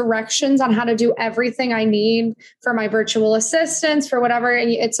out like directions on how to do everything I need for my virtual assistants, for whatever. And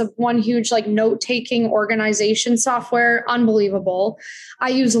it's a one huge like note-taking organization software. Unbelievable. I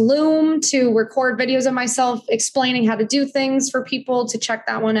use Loom to record videos of myself explaining how to do things for people to check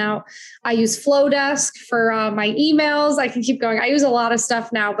that one out. I use Flowdesk for my emails. I can keep going. I use a lot of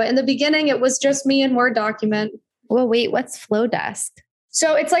stuff now, but in the beginning, it was just me and Word document. Well, wait, what's Flowdesk?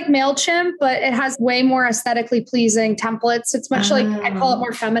 So it's like MailChimp, but it has way more aesthetically pleasing templates. It's much like, I call it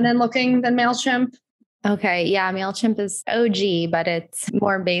more feminine looking than MailChimp. Okay. Yeah. MailChimp is OG, but it's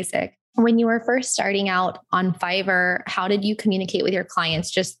more basic. When you were first starting out on Fiverr, how did you communicate with your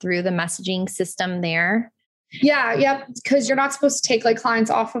clients? Just through the messaging system there? Yeah. Yep. Because you're not supposed to take like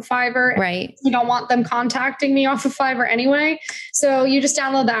clients off of Fiverr. Right. You don't want them contacting me off of Fiverr anyway. So you just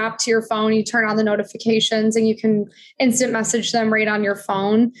download the app to your phone, you turn on the notifications and you can instant message them right on your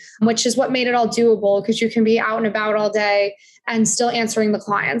phone, which is what made it all doable because you can be out and about all day and still answering the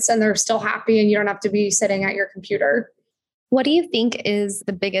clients and they're still happy and you don't have to be sitting at your computer. What do you think is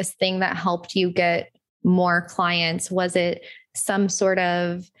the biggest thing that helped you get more clients? Was it some sort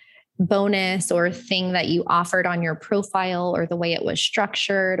of bonus or thing that you offered on your profile or the way it was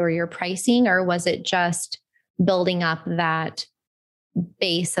structured or your pricing? Or was it just building up that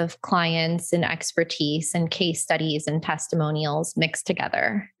base of clients and expertise and case studies and testimonials mixed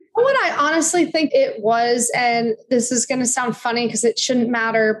together? What I honestly think it was, and this is going to sound funny because it shouldn't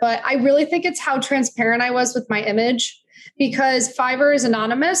matter, but I really think it's how transparent I was with my image. Because Fiverr is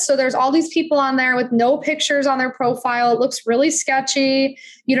anonymous. So there's all these people on there with no pictures on their profile. It looks really sketchy.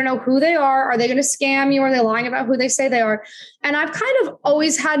 You don't know who they are. Are they going to scam you? Are they lying about who they say they are? And I've kind of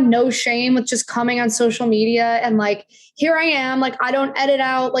always had no shame with just coming on social media and like, here I am. Like, I don't edit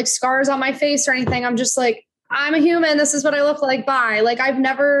out like scars on my face or anything. I'm just like, I'm a human. This is what I look like. Bye. Like I've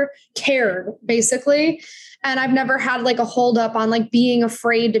never cared basically. And I've never had like a hold up on like being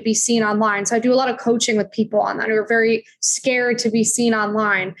afraid to be seen online. So I do a lot of coaching with people on that who are very scared to be seen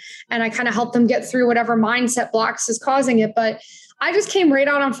online. And I kind of help them get through whatever mindset blocks is causing it. But I just came right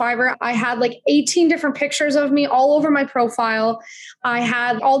out on Fiverr. I had like 18 different pictures of me all over my profile. I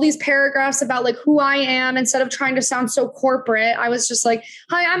had all these paragraphs about like who I am instead of trying to sound so corporate. I was just like,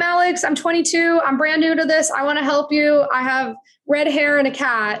 hi, I'm Alex. I'm 22. I'm brand new to this. I want to help you. I have red hair and a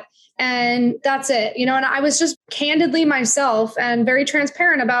cat. And that's it, and I was just candidly myself and very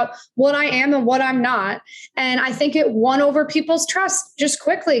transparent about what I am and what I'm not. And I think it won over people's trust just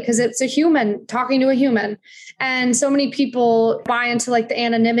quickly because it's a human talking to a human. And so many people buy into like the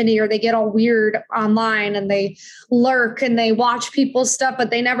anonymity or they get all weird online and they lurk and they watch people's stuff, but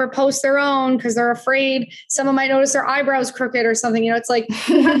they never post their own because they're afraid someone might notice their eyebrows crooked or something. It's like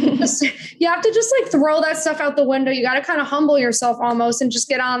you have to just like throw that stuff out the window. You got to kind of humble yourself almost and just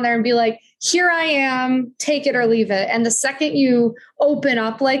get on there and be like, here I am, take it or leave it. And the second you open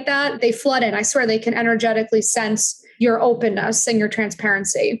up like that, they flood in. I swear they can energetically sense your openness and your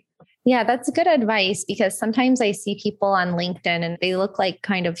transparency. Yeah, that's good advice because sometimes I see people on LinkedIn and they look like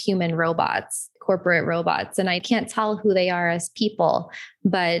kind of human robots, corporate robots, and I can't tell who they are as people,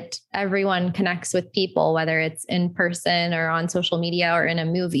 but everyone connects with people, whether it's in person or on social media or in a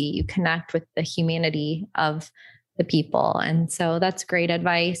movie, you connect with the humanity of the people. And so that's great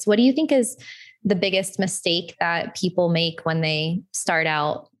advice. What do you think is the biggest mistake that people make when they start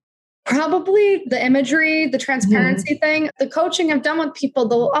out? Probably the imagery, the transparency thing. The coaching I've done with people,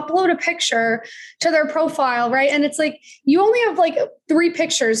 they'll upload a picture to their profile, right? And it's like, you only have like 3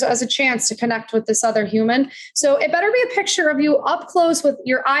 pictures as a chance to connect with this other human. So it better be a picture of you up close with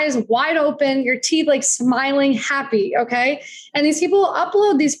your eyes wide open, your teeth like smiling, happy. Okay. And these people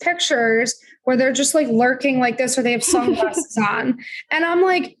upload these pictures where they're just like lurking like this, or they have sunglasses on. And I'm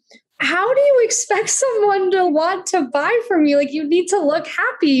like, how do you expect someone to want to buy from you? Like you need to look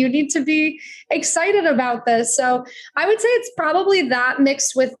happy. You need to be excited about this. So I would say it's probably that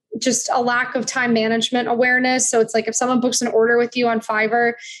mixed with just a lack of time management awareness. So it's like if someone books an order with you on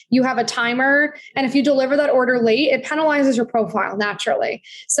Fiverr, you have a timer. And if you deliver that order late, it penalizes your profile naturally.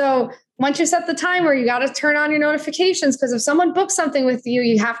 So once you set the timer, you got to turn on your notifications because if someone books something with you,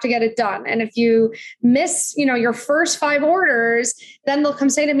 you have to get it done. And if you miss, your first 5 orders, then they'll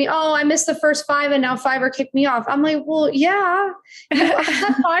come say to me, oh, I missed the first 5 and now Fiverr kicked me off. I'm like, well, yeah,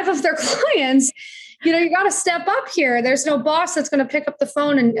 I 5 of their clients. You got to step up here. There's no boss that's going to pick up the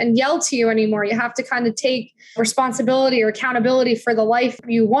phone and yell to you anymore. You have to kind of take responsibility or accountability for the life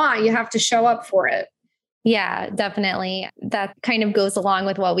you want. You have to show up for it. Yeah, definitely. That kind of goes along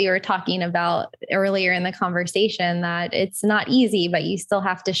with what we were talking about earlier in the conversation, that it's not easy, but you still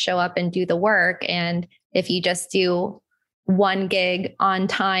have to show up and do the work. And if you just do 1 gig on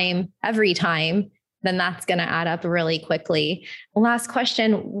time every time, then that's going to add up really quickly. Last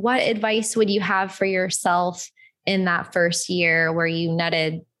question, what advice would you have for yourself in that first year where you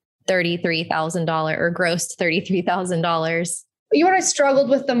netted $33,000 or grossed $33,000? What I struggled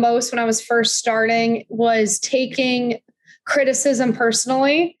with the most when I was first starting was taking criticism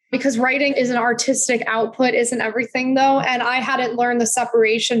personally, because writing is an artistic output, isn't everything though. And I hadn't learned the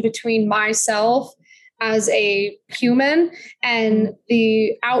separation between myself as a human and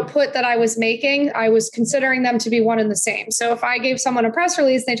the output that I was making. I was considering them to be one and the same. So if I gave someone a press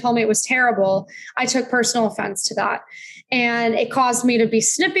release, they told me it was terrible, I took personal offense to that. And it caused me to be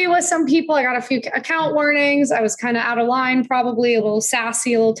snippy with some people. I got a few account warnings. I was kind of out of line, probably a little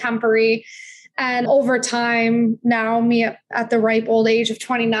sassy, a little tempery. And over time, now me at the ripe old age of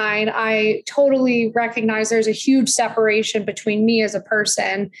 29, I totally recognize there's a huge separation between me as a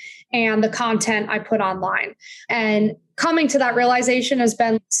person and the content I put online. And coming to that realization has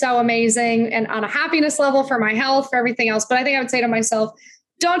been so amazing and on a happiness level for my health, for everything else. But I think I would say to myself,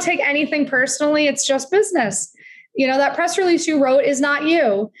 don't take anything personally. It's just business. That press release you wrote is not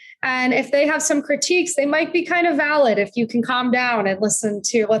you. And if they have some critiques, they might be kind of valid if you can calm down and listen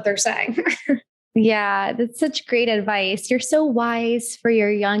to what they're saying. Yeah, that's such great advice. You're so wise for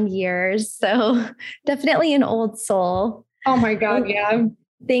your young years. So definitely an old soul. Oh my God. Yeah.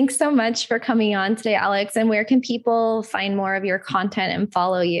 Thanks so much for coming on today, Alex. And where can people find more of your content and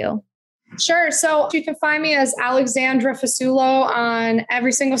follow you? Sure. So you can find me as Alexandra Fasulo on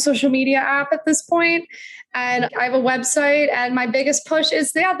every single social media app at this point. And I have a website, and my biggest push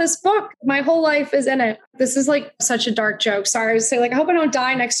is, this book. My whole life is in it. This is like such a dark joke. Sorry. I was saying, I hope I don't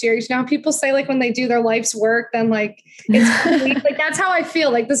die next year. People say when they do their life's work, then it's complete. That's how I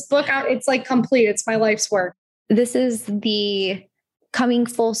feel. This book, it's complete. It's my life's work. This is the coming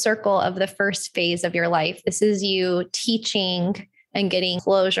full circle of the first phase of your life. This is you teaching and getting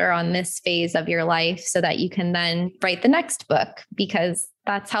closure on this phase of your life so that you can then write the next book, because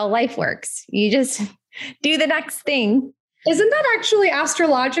that's how life works. You just do the next thing. Isn't that actually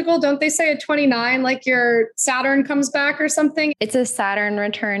astrological? Don't they say at 29, like your Saturn comes back or something? It's a Saturn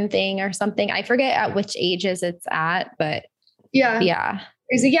return thing or something. I forget at which ages it's at, but yeah.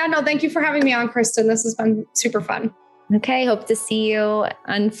 Crazy. Yeah, no, thank you for having me on, Kristen. This has been super fun. Okay. Hope to see you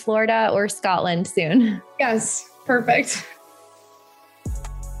in Florida or Scotland soon. Yes. Perfect.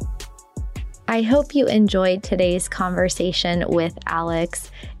 I hope you enjoyed today's conversation with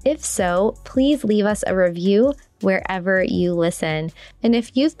Alex. If so, please leave us a review wherever you listen. And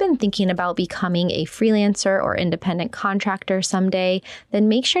if you've been thinking about becoming a freelancer or independent contractor someday, then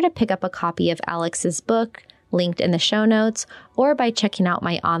make sure to pick up a copy of Alex's book, linked in the show notes, or by checking out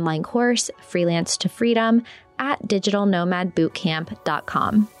my online course, Freelance to Freedom, at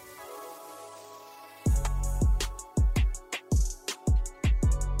digitalnomadbootcamp.com.